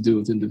nothing to do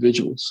with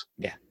individuals.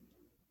 Yeah.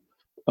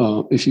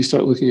 If you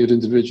start looking at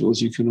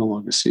individuals, you can no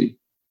longer see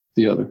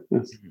the other. Yeah.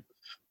 Mm-hmm.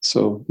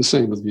 So the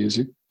same with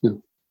music. Yeah.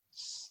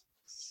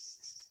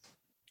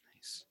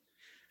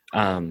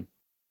 Nice.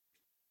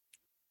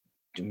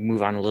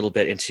 Move on a little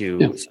bit into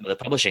some of the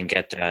publishing,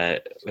 get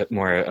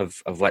more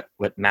of what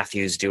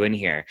Matthew's doing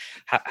here.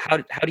 How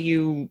do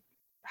you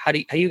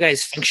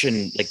guys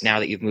function, like, now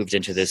that you've moved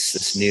into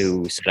this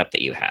new setup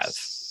that you have?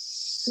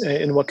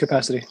 In what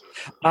capacity?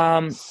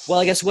 Well,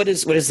 I guess what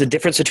is the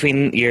difference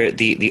between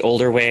the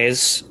older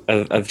ways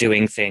of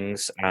doing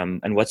things,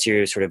 and what's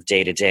your sort of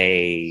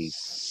day-to-day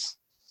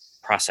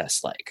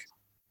process like?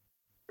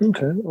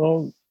 Okay.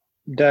 Well,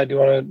 Dad, you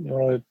want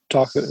to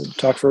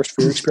talk first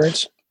for your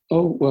experience?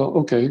 Oh, well,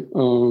 okay.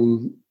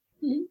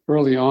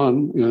 Early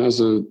on,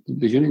 as a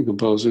beginning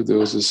composer, there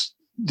was this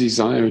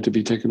desire to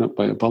be taken up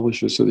by a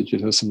publisher so that you'd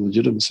have some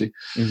legitimacy.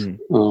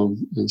 Mm-hmm.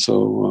 And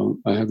so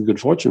I had the good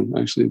fortune,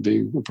 actually, of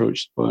being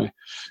approached by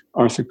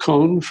Arthur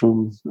Cohn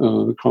from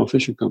the Carl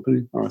Fisher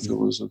Company. Arthur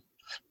was a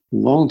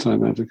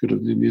long-time advocate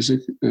of new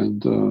music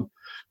and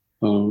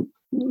a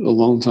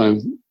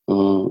long-time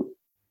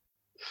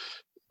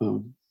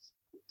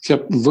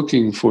kept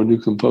looking for new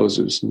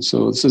composers. And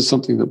so this is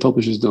something that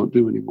publishers don't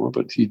do anymore,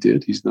 but he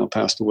did. He's now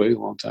passed away a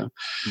long time.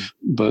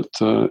 Mm-hmm. But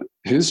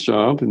his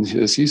job, and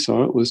as he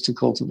saw it, was to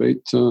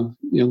cultivate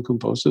young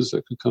composers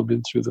that could come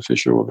in through the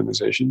Fisher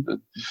organization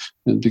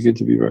and begin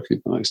to be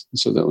recognized. And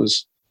so that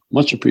was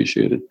much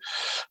appreciated.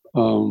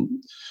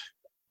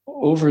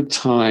 Over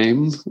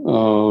time,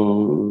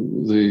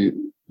 the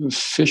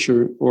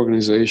Fisher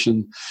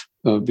organization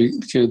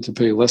began to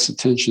pay less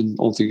attention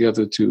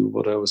altogether to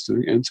what I was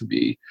doing and to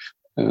me.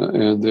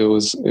 And there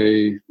was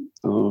a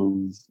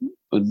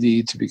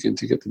need to begin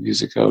to get the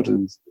music out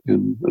in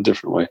a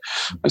different way.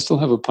 I still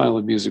have a pile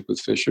of music with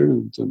Fisher,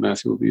 and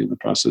Matthew will be in the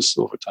process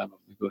over time of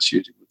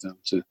negotiating with them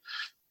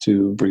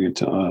to bring it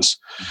to us.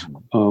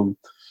 Mm-hmm.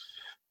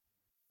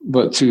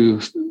 But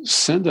to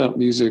send out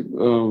music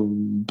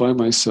by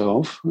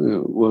myself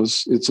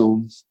was its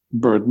own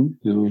burden,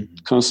 mm-hmm.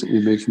 constantly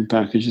making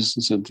packages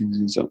and sending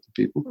things out to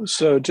people.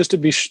 So just to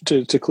be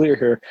to clear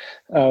here,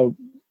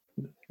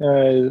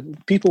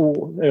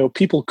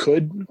 people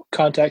could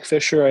contact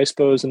Fisher, I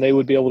suppose, and they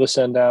would be able to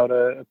send out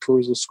a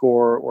perusal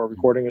score or a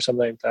recording or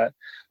something like that.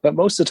 But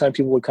most of the time,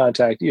 people would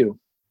contact you.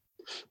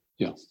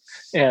 Yeah.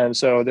 And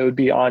so that would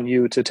be on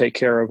you to take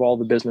care of all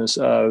the business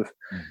of,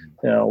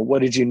 what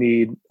did you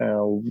need?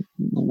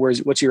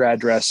 What's your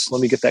address?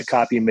 Let me get that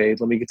copy made.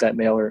 Let me get that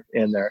mailer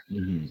in there.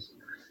 Mm-hmm.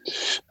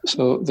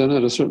 So then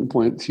at a certain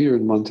point here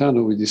in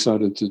Montana, we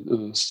decided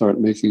to start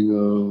making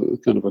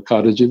kind of a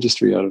cottage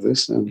industry out of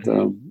this. And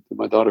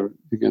my daughter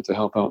began to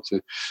help out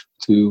to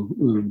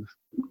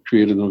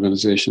create an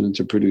organization and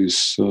to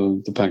produce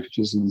the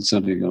packages and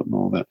sending out and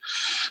all that.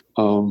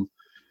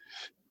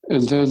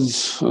 And then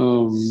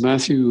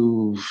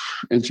Matthew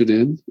entered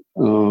in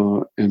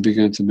and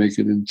began to make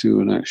it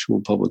into an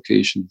actual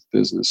publication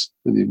business.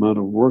 And the amount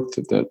of work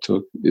that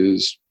took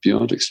is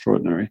beyond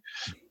extraordinary.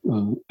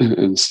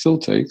 And still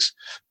takes,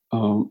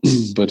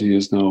 but he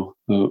is now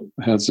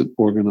has it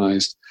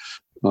organized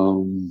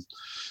in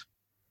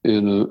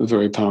a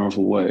very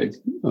powerful way.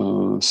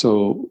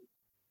 So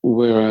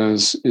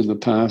whereas in the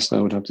past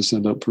I would have to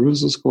send out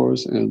perusal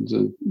scores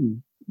and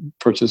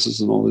purchases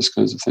and all these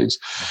kinds of things.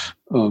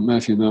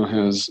 Matthew now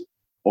has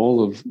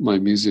all of my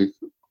music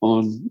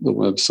on the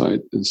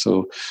website, and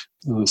so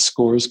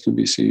scores can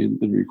be seen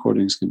and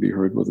recordings can be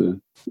heard with a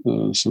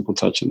simple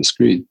touch of the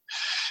screen.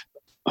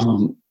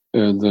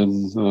 And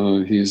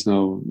then he's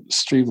now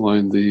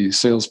streamlined the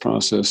sales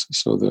process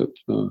so that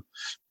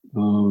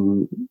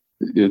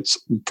it's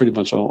pretty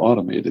much all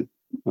automated.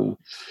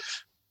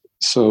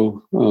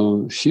 So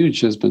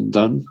huge has been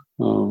done,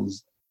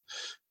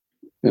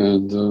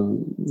 and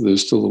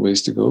there's still a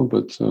ways to go,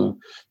 but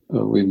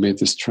we made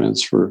this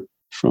transfer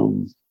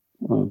from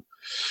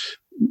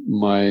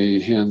my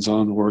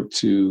hands-on work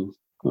to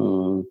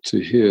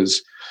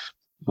his.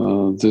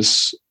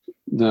 This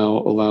now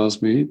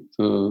allows me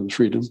the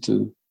freedom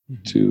to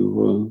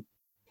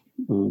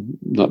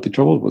not be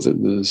troubled with it.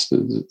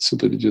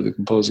 Simply to do the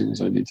composing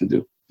as I need to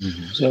do.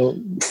 Mm-hmm. So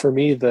for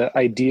me, the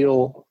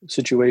ideal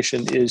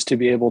situation is to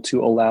be able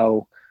to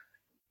allow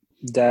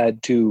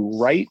Dad to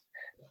write,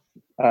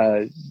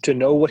 to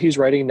know what he's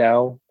writing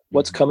now,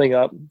 what's coming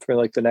up for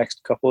like the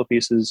next couple of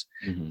pieces,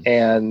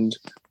 and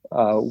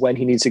when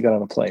he needs to get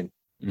on a plane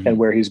and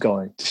where he's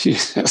going.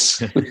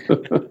 Yes.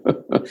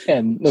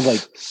 And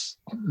like,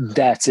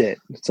 that's it.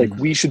 It's like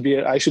I should be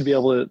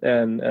able to,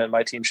 and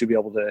my team should be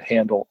able to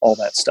handle all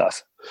that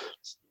stuff.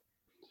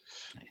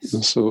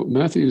 So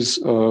Matthew's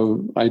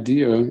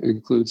idea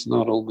includes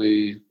not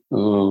only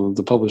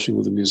the publishing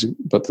of the music,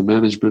 but the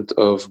management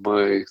of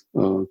my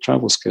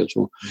travel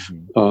schedule,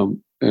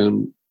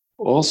 and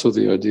also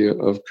the idea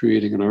of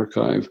creating an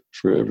archive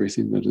for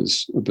everything that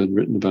has been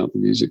written about the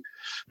music,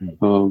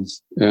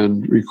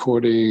 and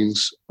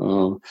recordings,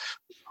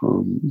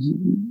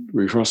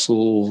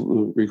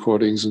 rehearsal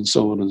recordings, and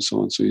so on and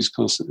so on. So he's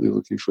constantly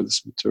looking for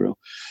this material.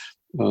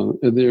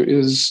 And there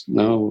is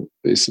now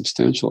a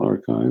substantial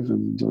archive,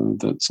 and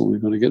that's only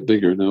going to get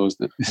bigger now,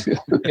 isn't it?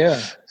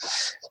 Yeah.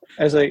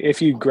 As like,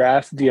 if you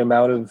graph the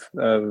amount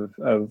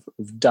of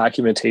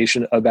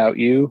documentation about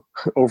you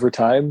over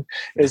time,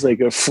 is like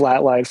a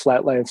flat line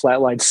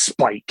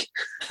spike.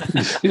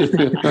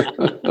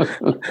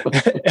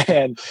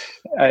 And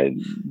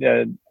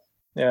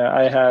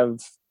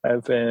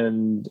I've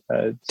been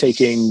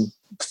taking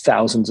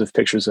thousands of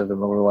pictures of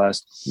him over the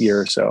last year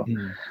or so.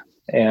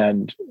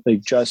 And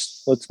like,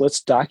 just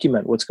let's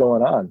document what's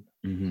going on.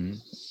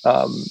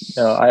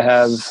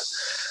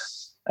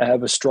 I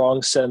have a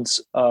strong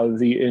sense of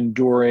the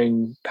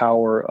enduring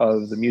power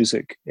of the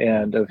music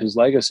and of his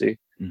legacy,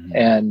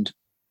 and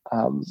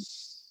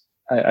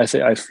I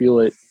feel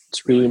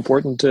it's really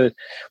important to,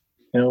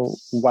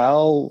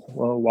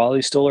 while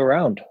he's still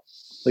around,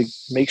 like,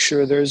 make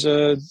sure there's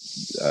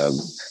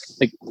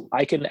like,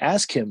 I can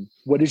ask him,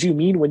 what did you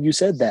mean when you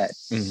said that?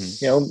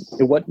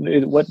 What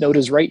note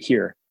is right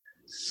here?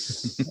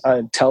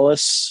 Tell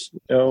us,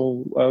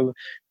 how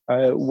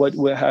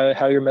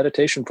your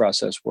meditation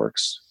process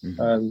works.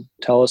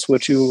 Tell us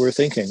what you were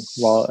thinking.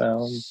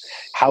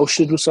 How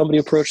should somebody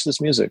approach this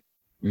music?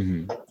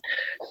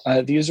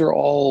 These are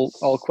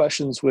all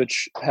questions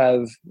which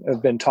have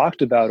been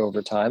talked about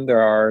over time.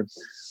 There are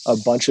a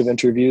bunch of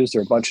interviews,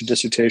 there are a bunch of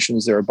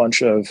dissertations, there are a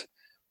bunch of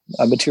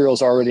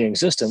materials already in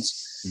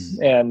existence,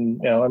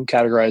 and I'm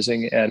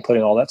categorizing and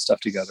putting all that stuff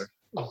together.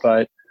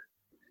 But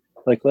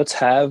like, let's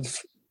have.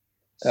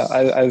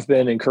 I've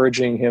been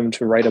encouraging him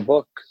to write a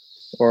book,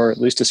 or at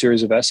least a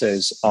series of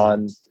essays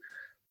on,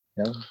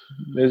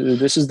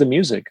 this is the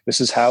music. This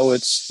is how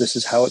it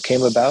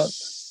came about.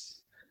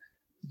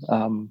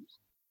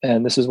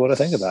 And this is what I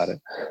think about it.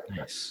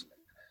 Nice.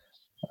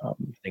 I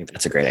think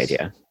that's a great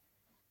idea.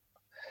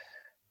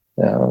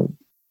 To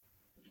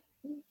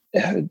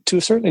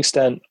a certain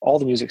extent, all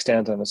the music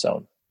stands on its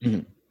own.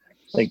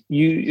 Like,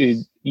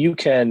 you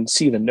can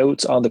see the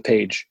notes on the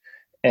page,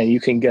 and you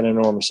can get an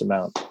enormous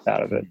amount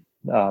out of it.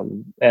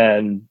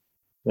 And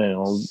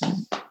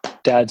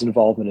Dad's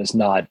involvement is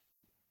not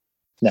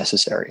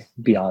necessary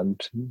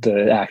beyond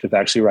the act of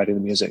actually writing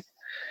the music.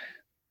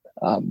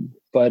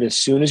 But as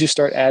soon as you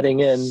start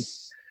adding in,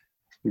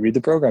 you read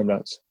the program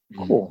notes.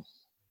 Cool.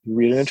 You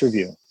read an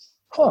interview.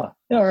 Yeah,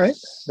 all right.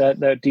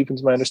 That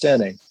deepens my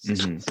understanding.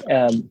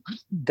 And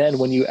then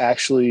when you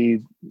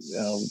actually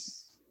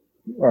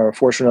are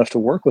fortunate enough to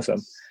work with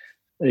him,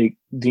 then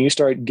you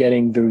start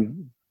getting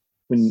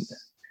when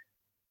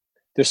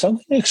there's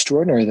something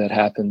extraordinary that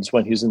happens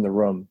when he's in the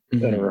room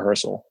in a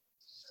rehearsal,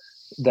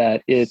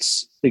 that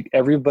it's like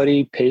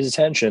everybody pays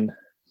attention,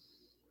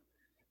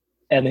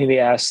 and then he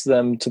asks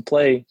them to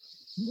play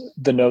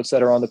the notes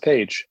that are on the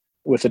page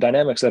with the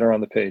dynamics that are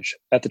on the page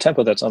at the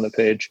tempo that's on the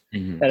page.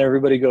 And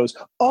everybody goes,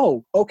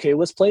 oh, okay,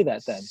 let's play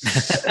that then.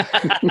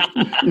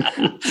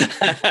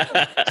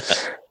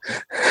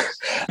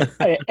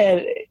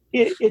 And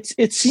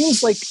it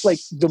seems like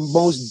the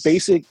most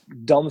basic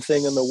dumb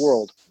thing in the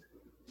world,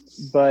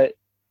 but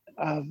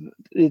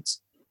it's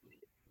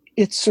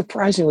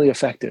surprisingly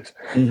effective.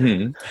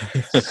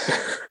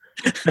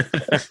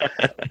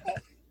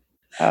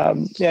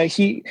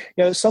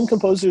 Some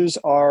composers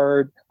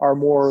are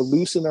more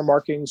loose in their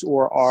markings,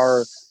 or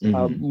are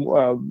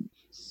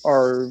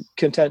are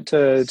content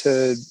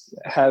to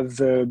have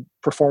the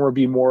performer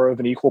be more of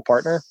an equal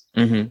partner.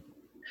 Mm-hmm.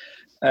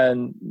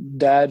 And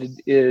that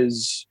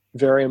is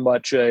very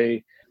much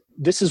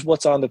this is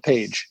what's on the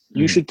page.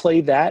 You should play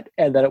that,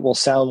 and then it will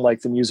sound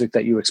like the music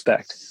that you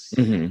expect.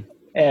 Mm-hmm.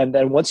 And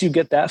then once you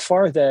get that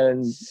far,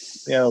 then,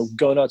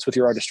 go nuts with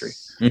your artistry.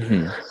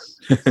 Mm-hmm.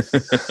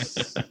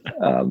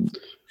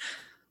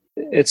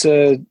 It's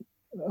I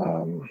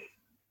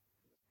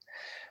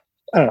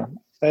don't know.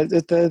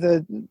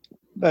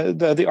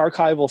 The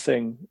archival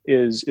thing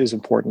is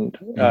important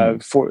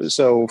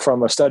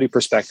from a study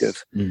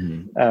perspective,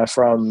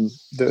 from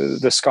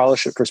the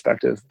scholarship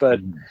perspective. But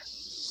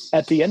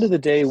at the end of the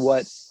day,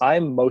 what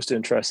I'm most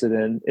interested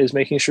in is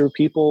making sure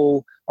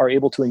people are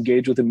able to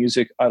engage with the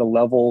music at a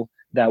level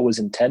that was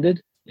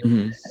intended,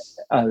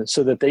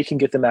 so that they can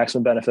get the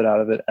maximum benefit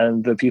out of it,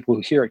 and the people who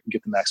hear it can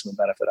get the maximum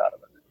benefit out of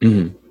it.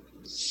 Mm-hmm.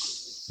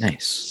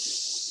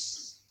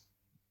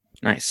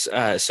 Nice.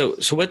 So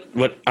what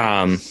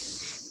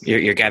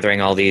you're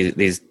gathering all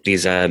these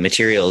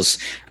materials.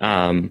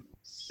 How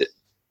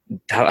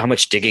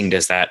much digging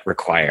does that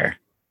require?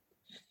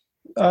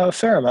 A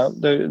fair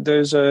amount.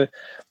 There's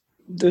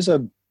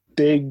a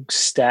big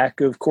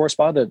stack of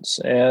correspondence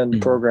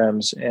and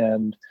programs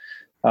and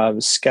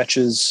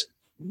sketches,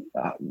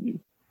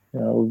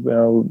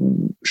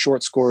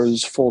 short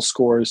scores, full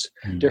scores,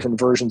 different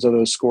versions of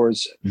those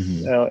scores.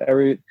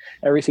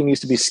 Everything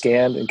needs to be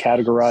scanned and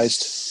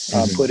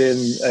categorized, put in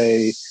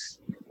a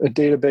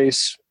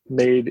database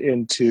made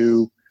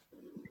into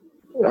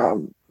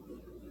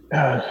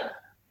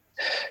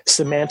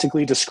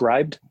semantically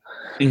described.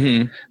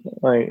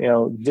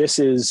 This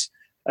is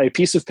a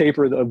piece of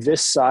paper of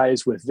this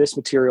size with this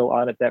material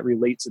on it that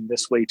relates in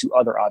this way to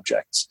other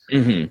objects.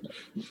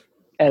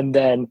 And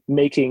then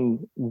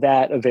making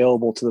that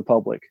available to the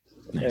public.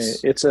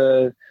 Nice. It's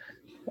a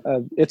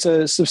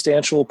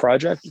substantial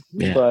project,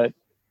 but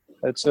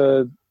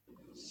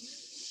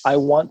I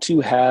want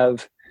to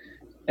have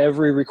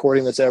every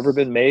recording that's ever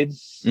been made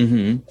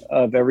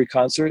of every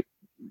concert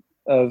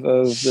of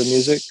the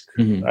music.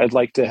 I'd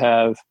like to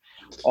have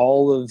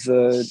all of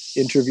the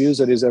interviews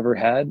that he's ever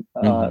had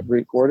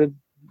recorded,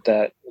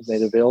 that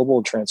made available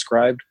and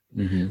transcribed.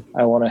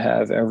 I want to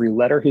have every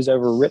letter he's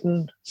ever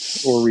written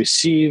or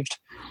received,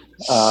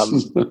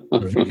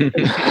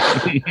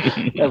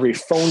 every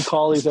phone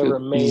call he's ever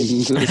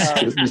made.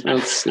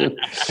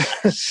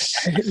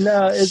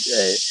 No,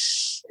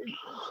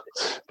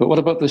 but what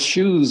about the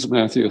shoes,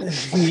 Matthew?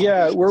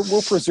 Yeah,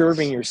 we're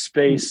preserving your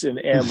space in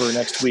amber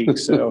next week.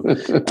 So,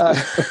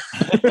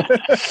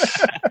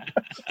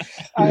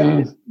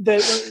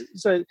 this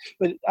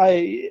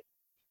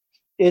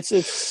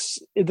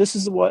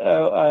is what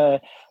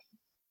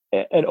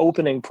an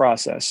opening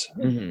process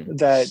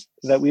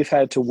that we've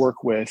had to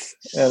work with,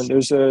 and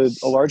there's a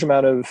large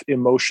amount of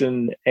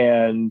emotion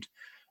and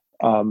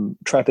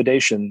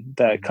trepidation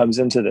that comes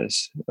into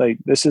this.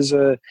 This is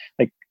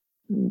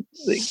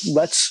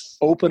let's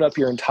open up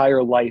your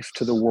entire life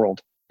to the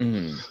world.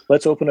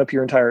 Let's open up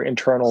your entire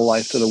internal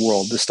life to the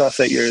world, the stuff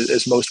that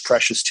is most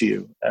precious to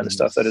you and the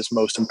stuff that is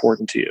most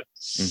important to you.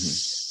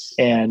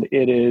 And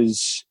it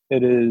is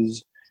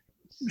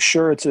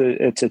sure,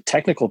 it's a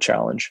technical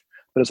challenge,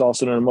 but it's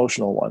also an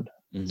emotional one.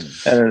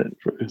 And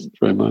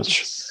very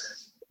much.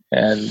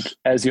 And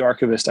as the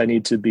archivist, I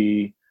need to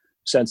be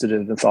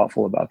sensitive and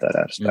thoughtful about that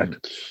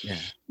aspect.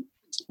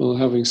 Well,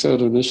 having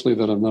said initially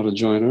that I'm not a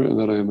joiner and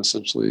that I am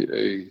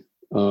essentially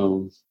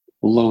a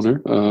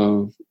loner,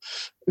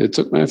 it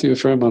took Matthew a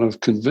fair amount of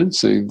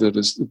convincing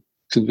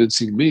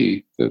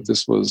me that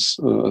this was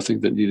a thing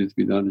that needed to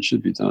be done and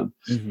should be done,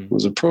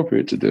 was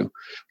appropriate to do.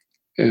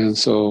 And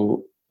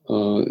so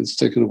it's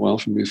taken a while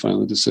for me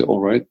finally to say,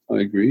 all right, I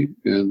agree,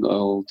 and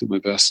I'll do my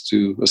best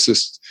to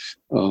assist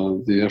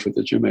the effort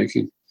that you're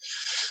making.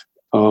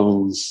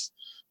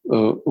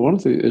 One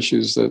of the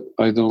issues that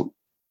I don't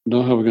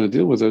know how we're going to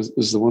deal with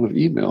is the one of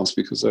emails,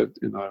 because I've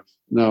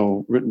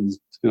now written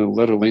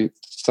letter length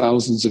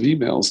thousands of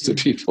emails to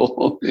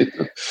people.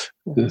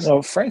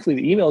 Well, frankly,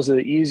 the emails are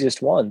the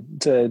easiest one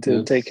to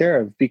take care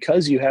of,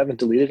 because you haven't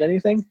deleted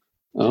anything.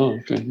 Oh,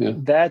 okay, yeah.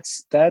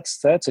 That's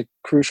a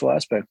crucial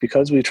aspect,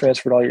 because we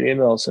transferred all your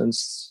emails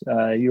since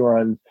you were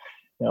on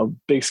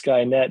Big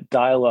Sky Net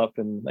dial-up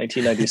in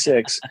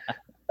 1996.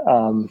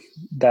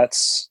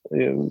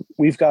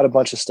 We've got a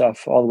bunch of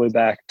stuff all the way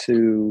back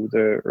to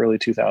the early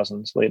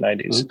 2000s, late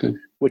 90s,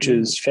 which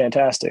is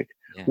fantastic.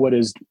 Yeah.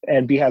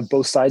 And we have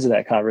both sides of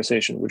that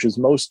conversation, which is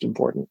most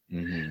important.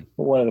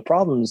 One of the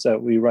problems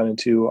that we run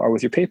into are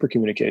with your paper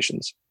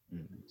communications.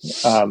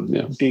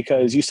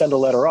 Because you send a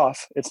letter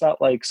off, it's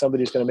not like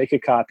somebody's going to make a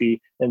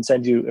copy and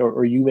send you,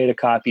 or you made a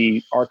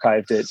copy,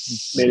 archived it,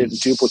 made it a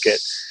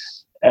duplicate.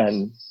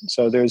 And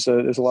so there's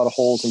a lot of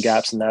holes and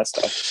gaps in that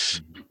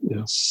stuff.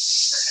 Yeah.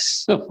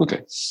 Oh,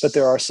 okay. But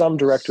there are some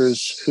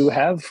directors who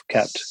have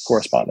kept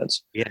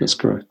correspondence. Yeah, that's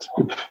correct.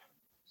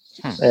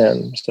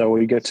 And so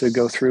we get to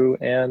go through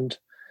and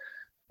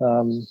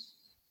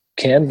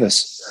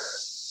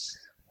canvas.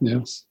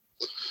 Yeah.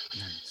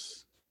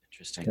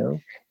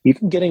 Interesting.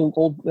 Even getting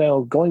old,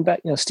 going back,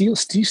 Steve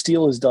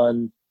Steele has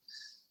done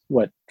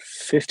what,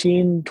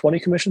 15, 20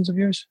 commissions of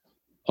yours?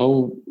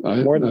 Oh, I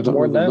don't know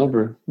the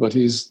number, but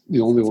he's the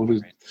only one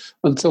who,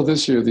 until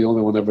this year, the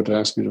only one ever to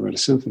ask me to write a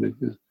symphony.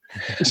 Yeah.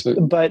 So,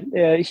 but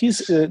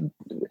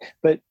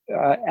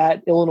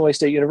at Illinois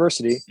State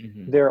University,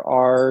 there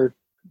are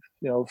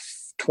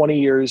 20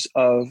 years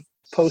of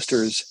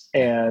posters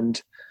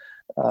and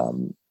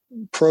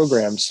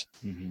programs,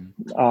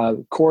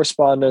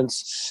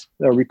 correspondence,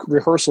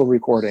 rehearsal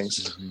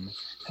recordings,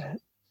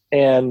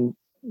 and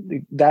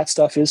that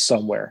stuff is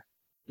somewhere,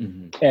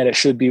 and it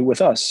should be with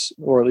us,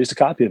 or at least a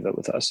copy of it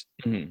with us.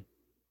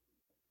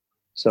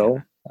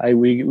 So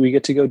we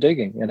get to go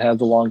digging and have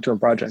the long-term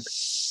project.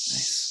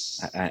 Nice.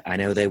 I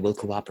know they will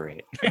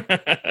cooperate.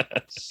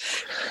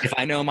 If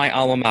I know my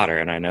alma mater,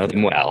 and I know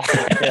them well.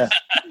 Yeah.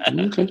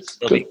 Okay.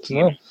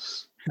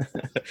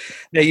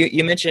 Now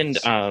you mentioned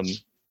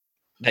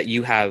that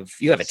you have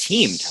a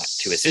team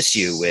to assist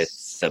you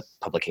with the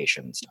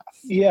publication stuff.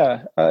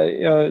 Yeah, I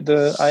am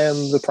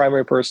the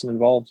primary person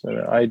involved.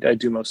 I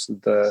do most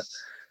of the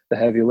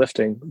heavy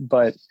lifting,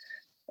 but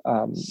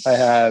I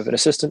have an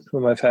assistant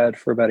whom I've had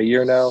for about a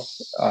year now.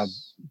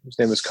 His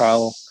name is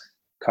Kyle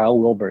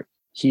Wilbert.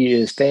 He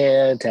is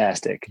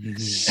fantastic.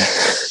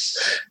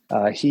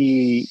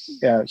 He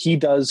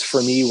does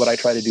for me what I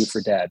try to do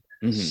for Dad,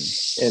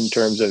 in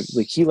terms of,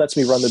 like, he lets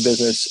me run the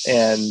business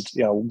and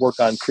work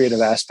on creative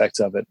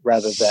aspects of it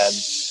rather than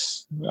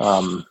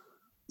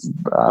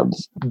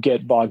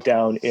get bogged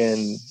down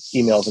in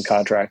emails and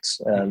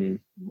contracts and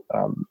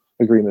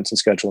agreements and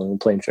scheduling and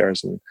plane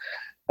fares and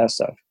that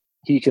stuff.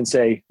 He can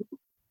say,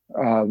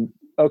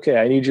 okay,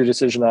 I need your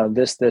decision on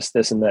this, this,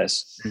 this, and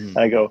this. And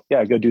I go,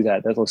 yeah, go do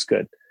that. That looks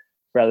good.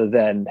 Rather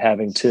than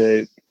having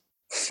to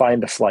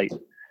find a flight,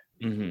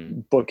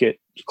 book it,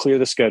 clear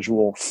the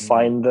schedule,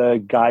 find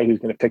the guy who's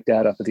going to pick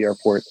Dad up at the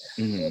airport,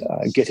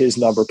 get his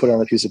number, put it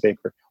on a piece of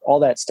paper, all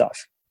that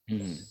stuff,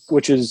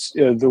 which is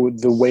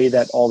the way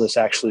that all this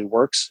actually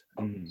works,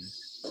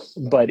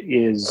 but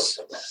is,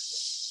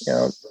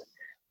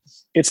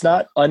 it's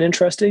not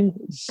uninteresting,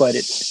 but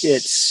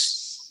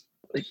it's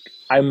like,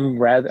 I'm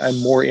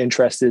more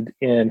interested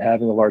in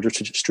having a larger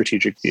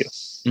strategic view.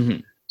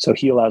 So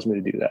he allows me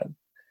to do that.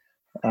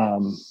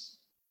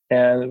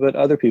 But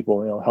other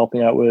people,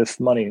 helping out with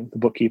money, the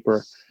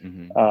bookkeeper.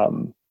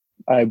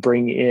 I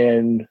bring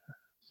in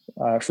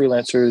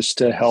freelancers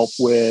to help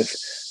with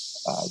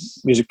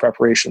music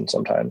preparation.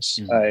 Sometimes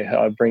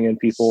I bring in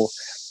people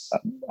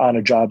on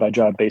a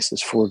job-by-job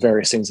basis for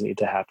various things that need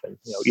to happen.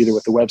 Either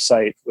with the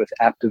website, with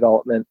app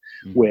development,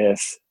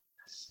 with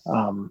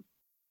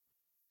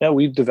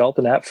we've developed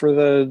an app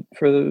to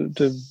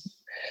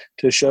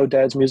show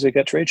Dad's music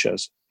at trade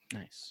shows.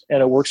 Nice.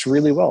 And it works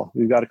really well.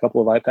 We've got a couple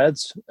of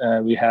iPads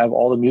and we have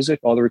all the music,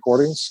 all the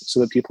recordings,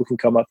 so that people can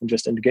come up and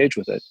just engage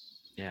with it.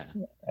 Yeah.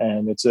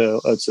 And it's a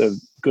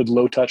good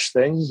low touch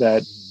thing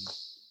that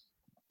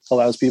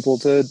allows people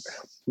to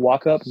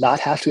walk up, not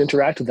have to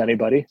interact with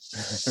anybody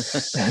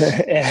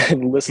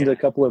and listen to a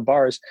couple of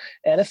bars.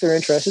 And if they're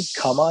interested,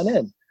 come on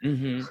in.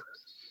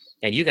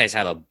 And you guys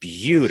have a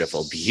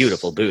beautiful,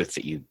 beautiful booth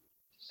that you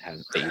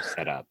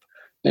set up.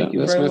 Thank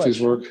you very much.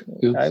 Work.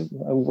 Yeah. I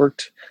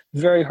worked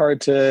very hard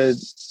to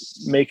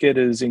make it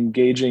as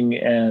engaging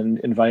and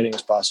inviting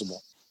as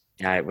possible.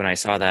 Yeah, when I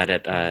saw that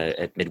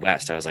at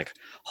Midwest, I was like,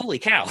 "Holy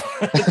cow!"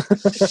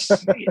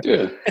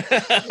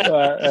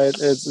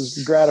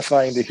 It's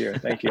gratifying to hear.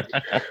 Thank you.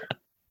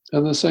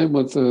 And the same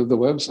with the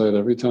website.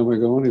 Every time I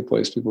go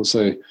anyplace, people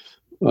say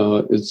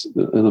it's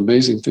an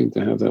amazing thing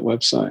to have that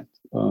website.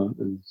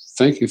 And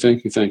thank you,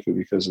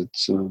 because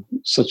it's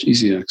such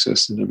easy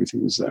access and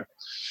everything is there.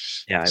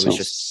 Yeah, I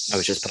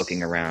was just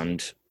poking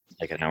around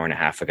like an hour and a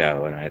half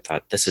ago, and I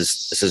thought this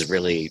is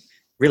really,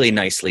 really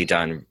nicely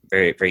done.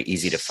 Very, very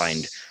easy to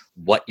find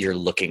what you're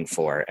looking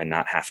for and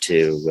not have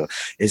to.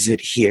 Is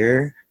it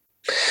here?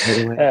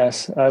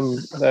 Yes, I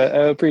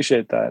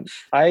appreciate that.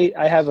 I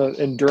have an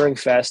enduring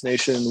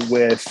fascination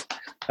with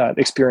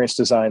experience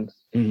design,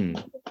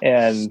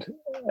 and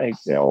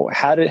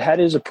how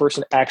does a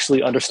person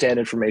actually understand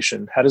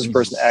information? How does a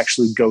person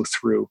actually go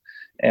through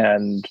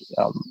and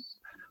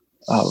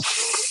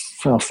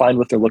find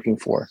what they're looking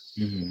for?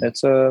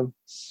 It's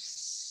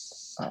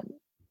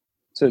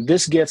so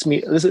this gets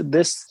me.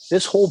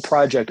 This whole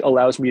project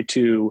allows me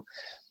to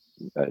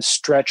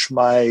stretch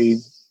my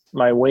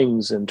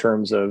wings in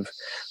terms of,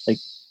 like,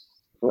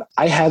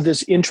 I have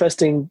this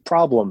interesting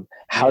problem.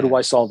 How do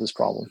I solve this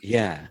problem?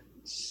 Yeah,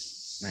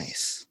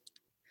 nice.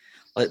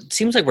 Well, it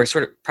seems like we're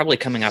sort of probably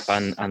coming up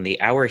on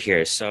the hour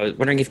here. So I was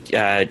wondering if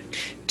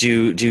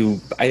do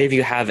either of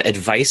you have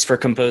advice for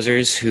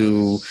composers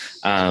who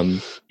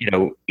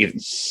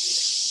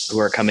who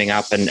are coming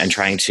up and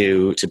trying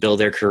to build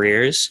their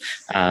careers,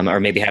 or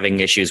maybe having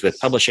issues with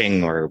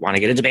publishing or want to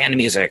get into band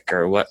music,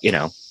 or what,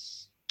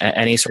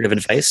 any sort of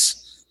advice?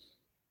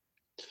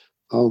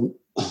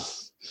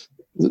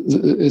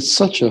 It's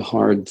such a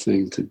hard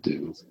thing to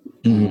do,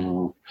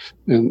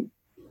 and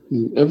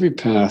every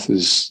path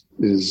is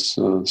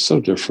so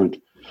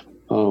different.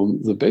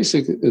 the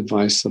basic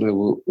advice that I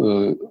will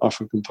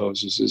offer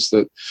composers is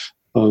that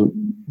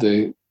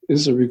there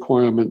is a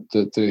requirement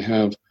that they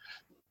have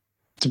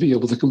to be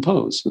able to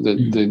compose,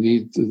 that they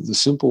need the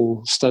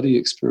simple study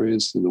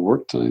experience and the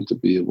work time to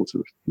be able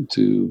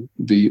to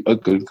be a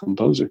good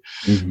composer.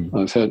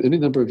 I've had any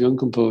number of young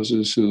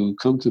composers who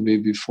come to me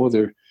before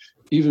they're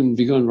even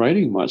begun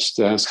writing much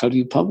to ask, how do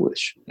you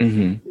publish?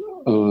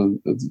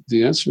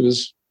 The answer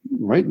is,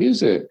 write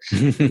music.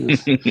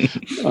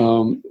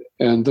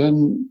 And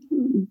then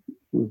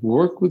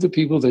work with the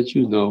people that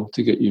you know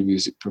to get your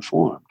music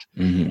performed.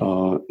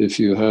 If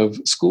you have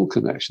school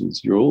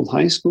connections, your old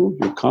high school,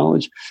 your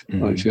college,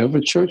 if you have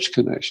a church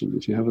connection,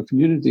 if you have a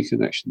community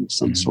connection of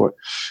some sort,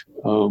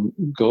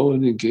 go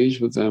and engage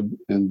with them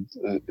and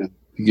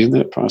begin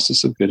that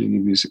process of getting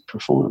your music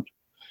performed.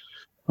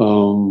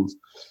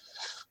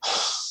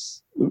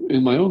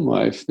 In my own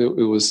life, it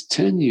was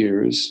 10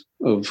 years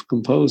of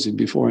composing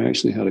before I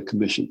actually had a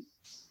commission.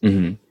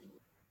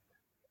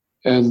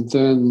 And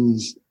then,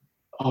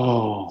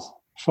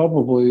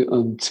 probably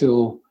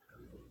until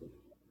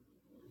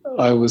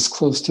I was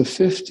close to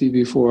 50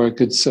 before I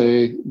could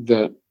say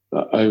that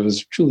I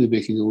was truly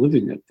making a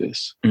living at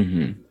this.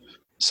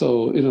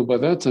 So, by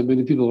that time,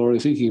 many people are already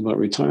thinking about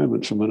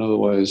retirement from an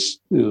otherwise,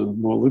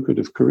 more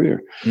lucrative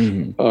career.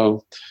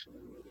 It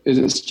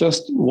is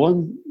just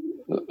one.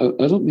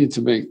 I don't need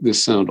to make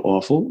this sound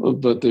awful,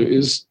 but there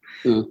is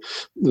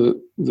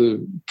the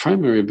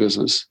primary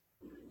business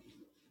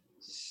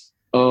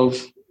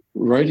of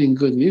writing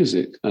good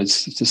music. I have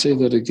to say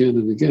that again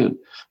and again.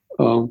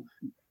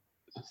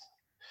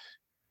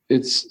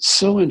 It's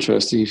so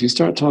interesting. If you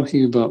start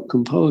talking about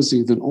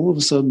composing, then all of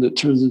a sudden it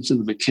turns into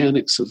the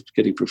mechanics of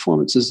getting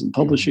performances and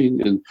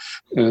publishing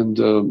and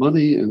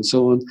money and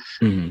so on.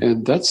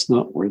 And that's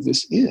not where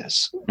this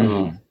is.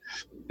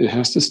 It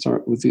has to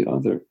start with the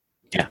other.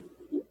 Yeah.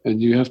 And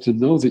you have to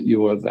know that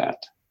you are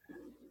that.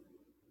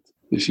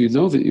 If you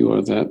know that you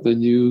are that,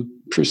 then you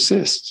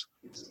persist.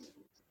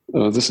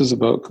 This is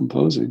about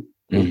composing.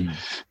 And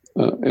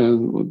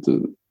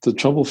the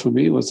trouble for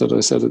me was that I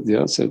said at the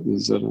outset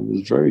is that I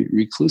was a very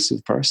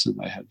reclusive person.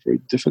 I had a very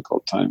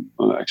difficult time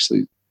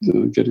actually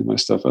getting my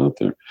stuff out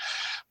there.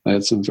 I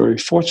had some very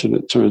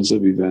fortunate turns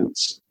of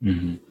events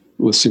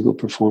with single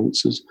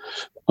performances.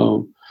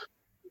 But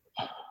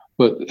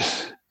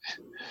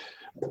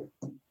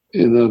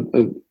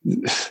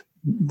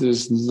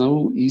there's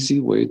no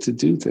easy way to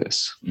do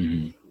this.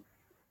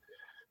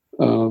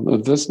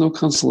 That's no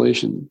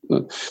consolation.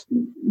 I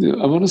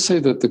want to say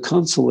that the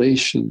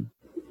consolation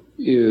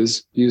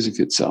is music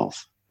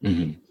itself.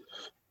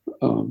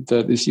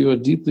 That if you are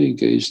deeply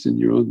engaged in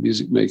your own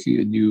music making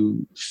and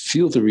you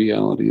feel the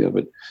reality of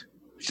it,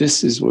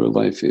 this is where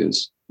life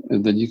is.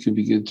 And then you can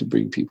begin to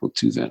bring people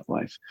to that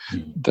life.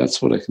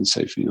 That's what I can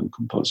say for young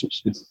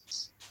composers.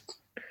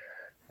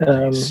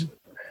 Yeah.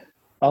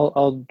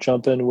 I'll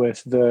jump in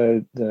with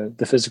the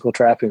physical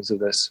trappings of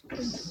this,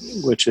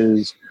 which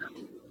is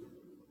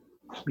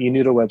you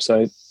need a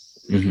website.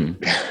 You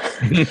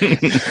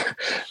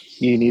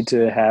need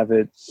to have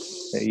it.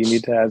 You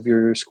need to have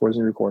your scores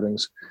and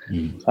recordings,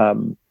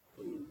 and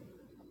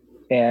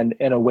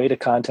a way to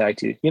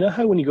contact you. You know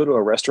how when you go to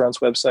a restaurant's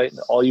website,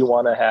 and all you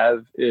want to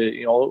have,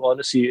 all you want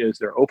to see is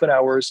their open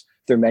hours,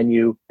 their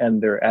menu,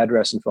 and their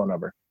address and phone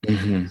number.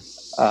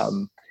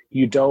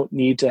 You don't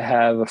need to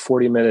have a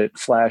 40-minute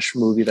flash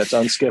movie that's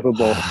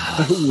unskippable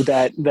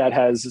that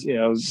has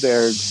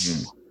their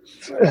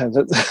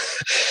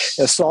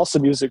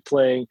salsa music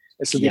playing.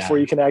 And so before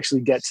you can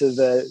actually get to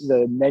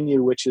the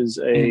menu, which is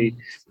a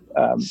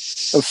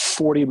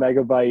 40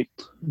 megabyte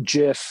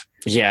GIF.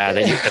 Yeah,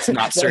 that's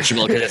not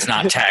searchable because it's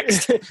not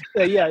text. It's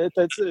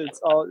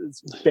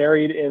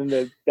buried in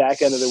the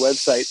back end of the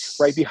website,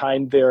 right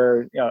behind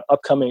their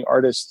upcoming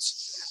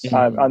artists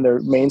on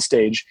their main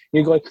stage.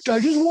 You go like, I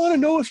just want to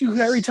know if you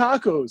carry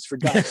tacos, for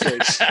God's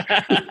sake.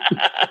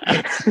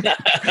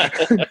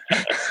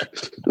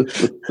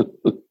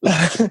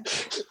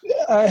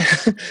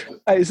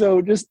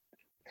 So just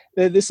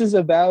this is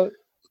about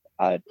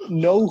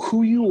know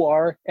who you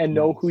are and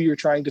know who you're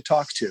trying to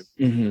talk to.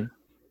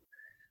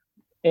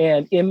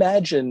 And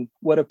imagine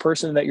what a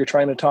person that you're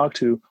trying to talk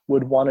to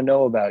would want to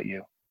know about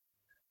you,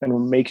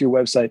 and make your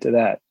website to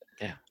that.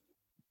 Yeah.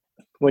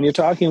 When you're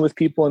talking with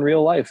people in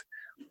real life,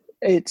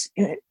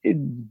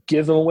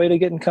 give them a way to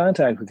get in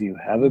contact with you.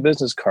 Have a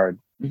business card.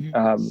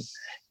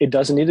 It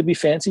doesn't need to be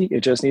fancy.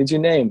 It just needs your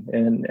name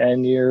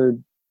and your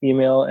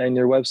email and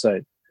your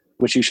website,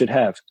 which you should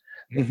have.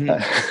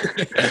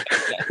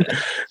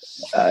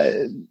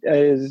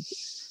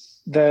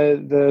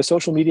 The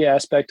social media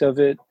aspect of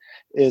it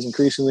is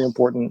increasingly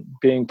important,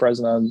 being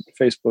present on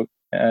Facebook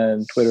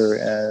and Twitter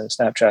and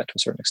Snapchat to a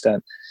certain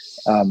extent,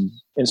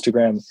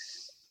 Instagram.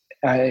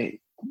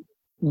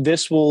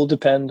 This will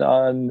depend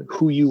on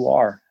who you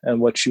are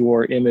and what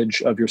your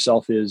image of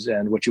yourself is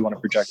and what you want to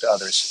project to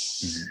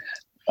others.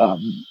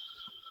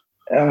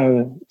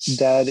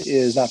 Dad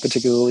is not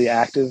particularly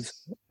active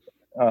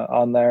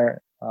on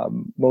there,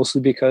 mostly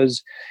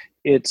because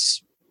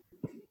it's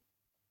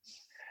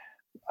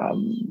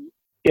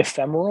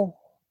ephemeral.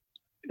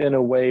 in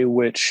a way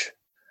which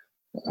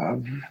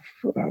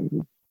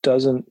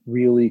doesn't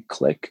really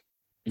click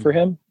for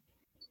him.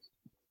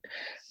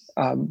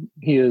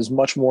 He is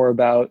much more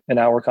about an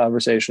hour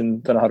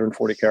conversation than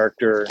 140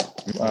 character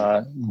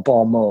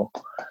bon mot.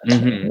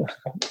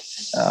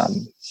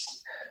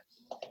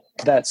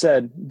 That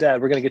said, Dad,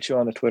 we're going to get you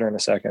on the Twitter in a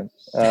second.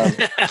 All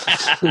right.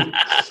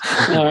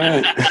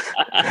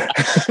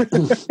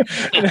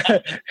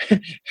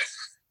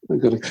 I've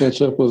got to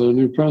catch up with our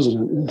new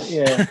president.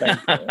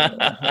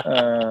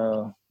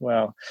 Yeah.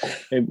 Wow.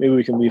 Maybe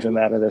we can leave him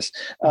out of this.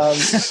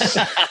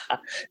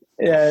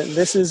 Yeah,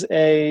 this is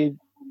a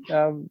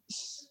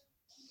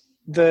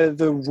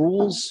the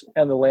rules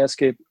and the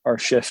landscape are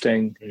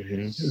shifting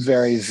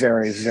very,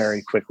 very,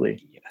 very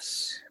quickly.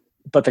 Yes.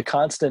 But the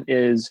constant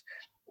is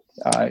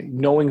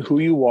knowing who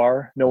you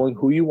are, knowing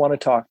who you want to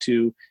talk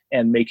to,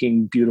 and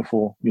making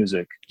beautiful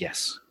music.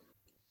 Yes.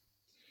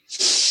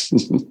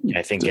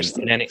 I think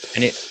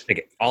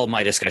like all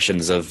my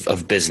discussions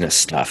of business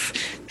stuff,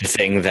 the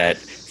thing that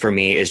for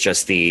me is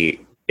just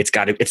it's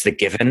the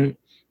given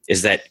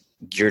is that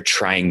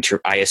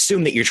I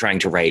assume that you're trying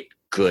to write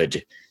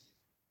good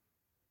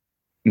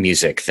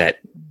music that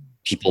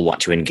people want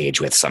to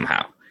engage with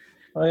somehow.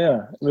 Oh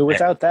yeah, I mean,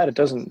 without that, it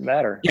doesn't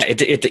matter. Yeah,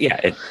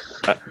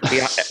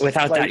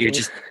 without like, that, you're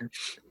just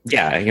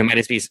you might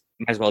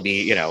as well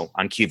be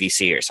on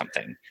QVC or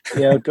something.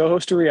 Yeah, go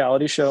host a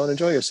reality show and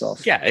enjoy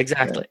yourself. Yeah,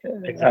 exactly.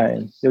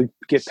 You'll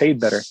get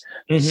paid better.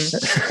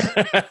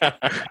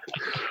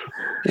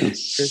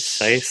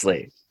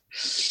 Precisely.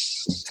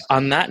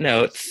 On that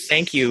note,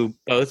 thank you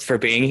both for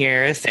being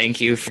here. Thank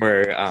you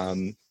for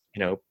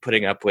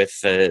putting up with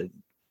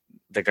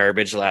the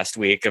garbage last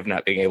week of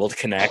not being able to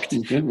connect.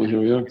 Okay, well, here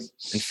we are.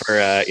 And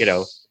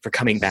for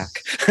coming back.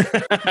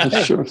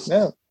 Sure.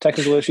 Yeah,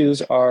 technical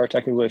issues are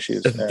technical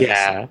issues.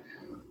 Yeah.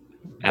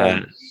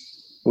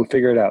 We'll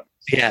figure it out.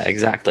 Yeah,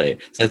 exactly.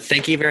 So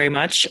thank you very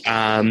much.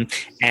 And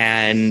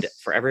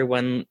for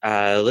everyone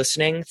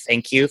listening,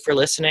 thank you for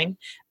listening.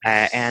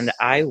 And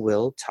I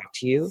will talk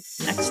to you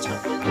next time.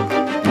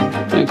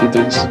 Thank you.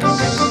 Thanks.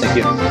 Thank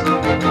you.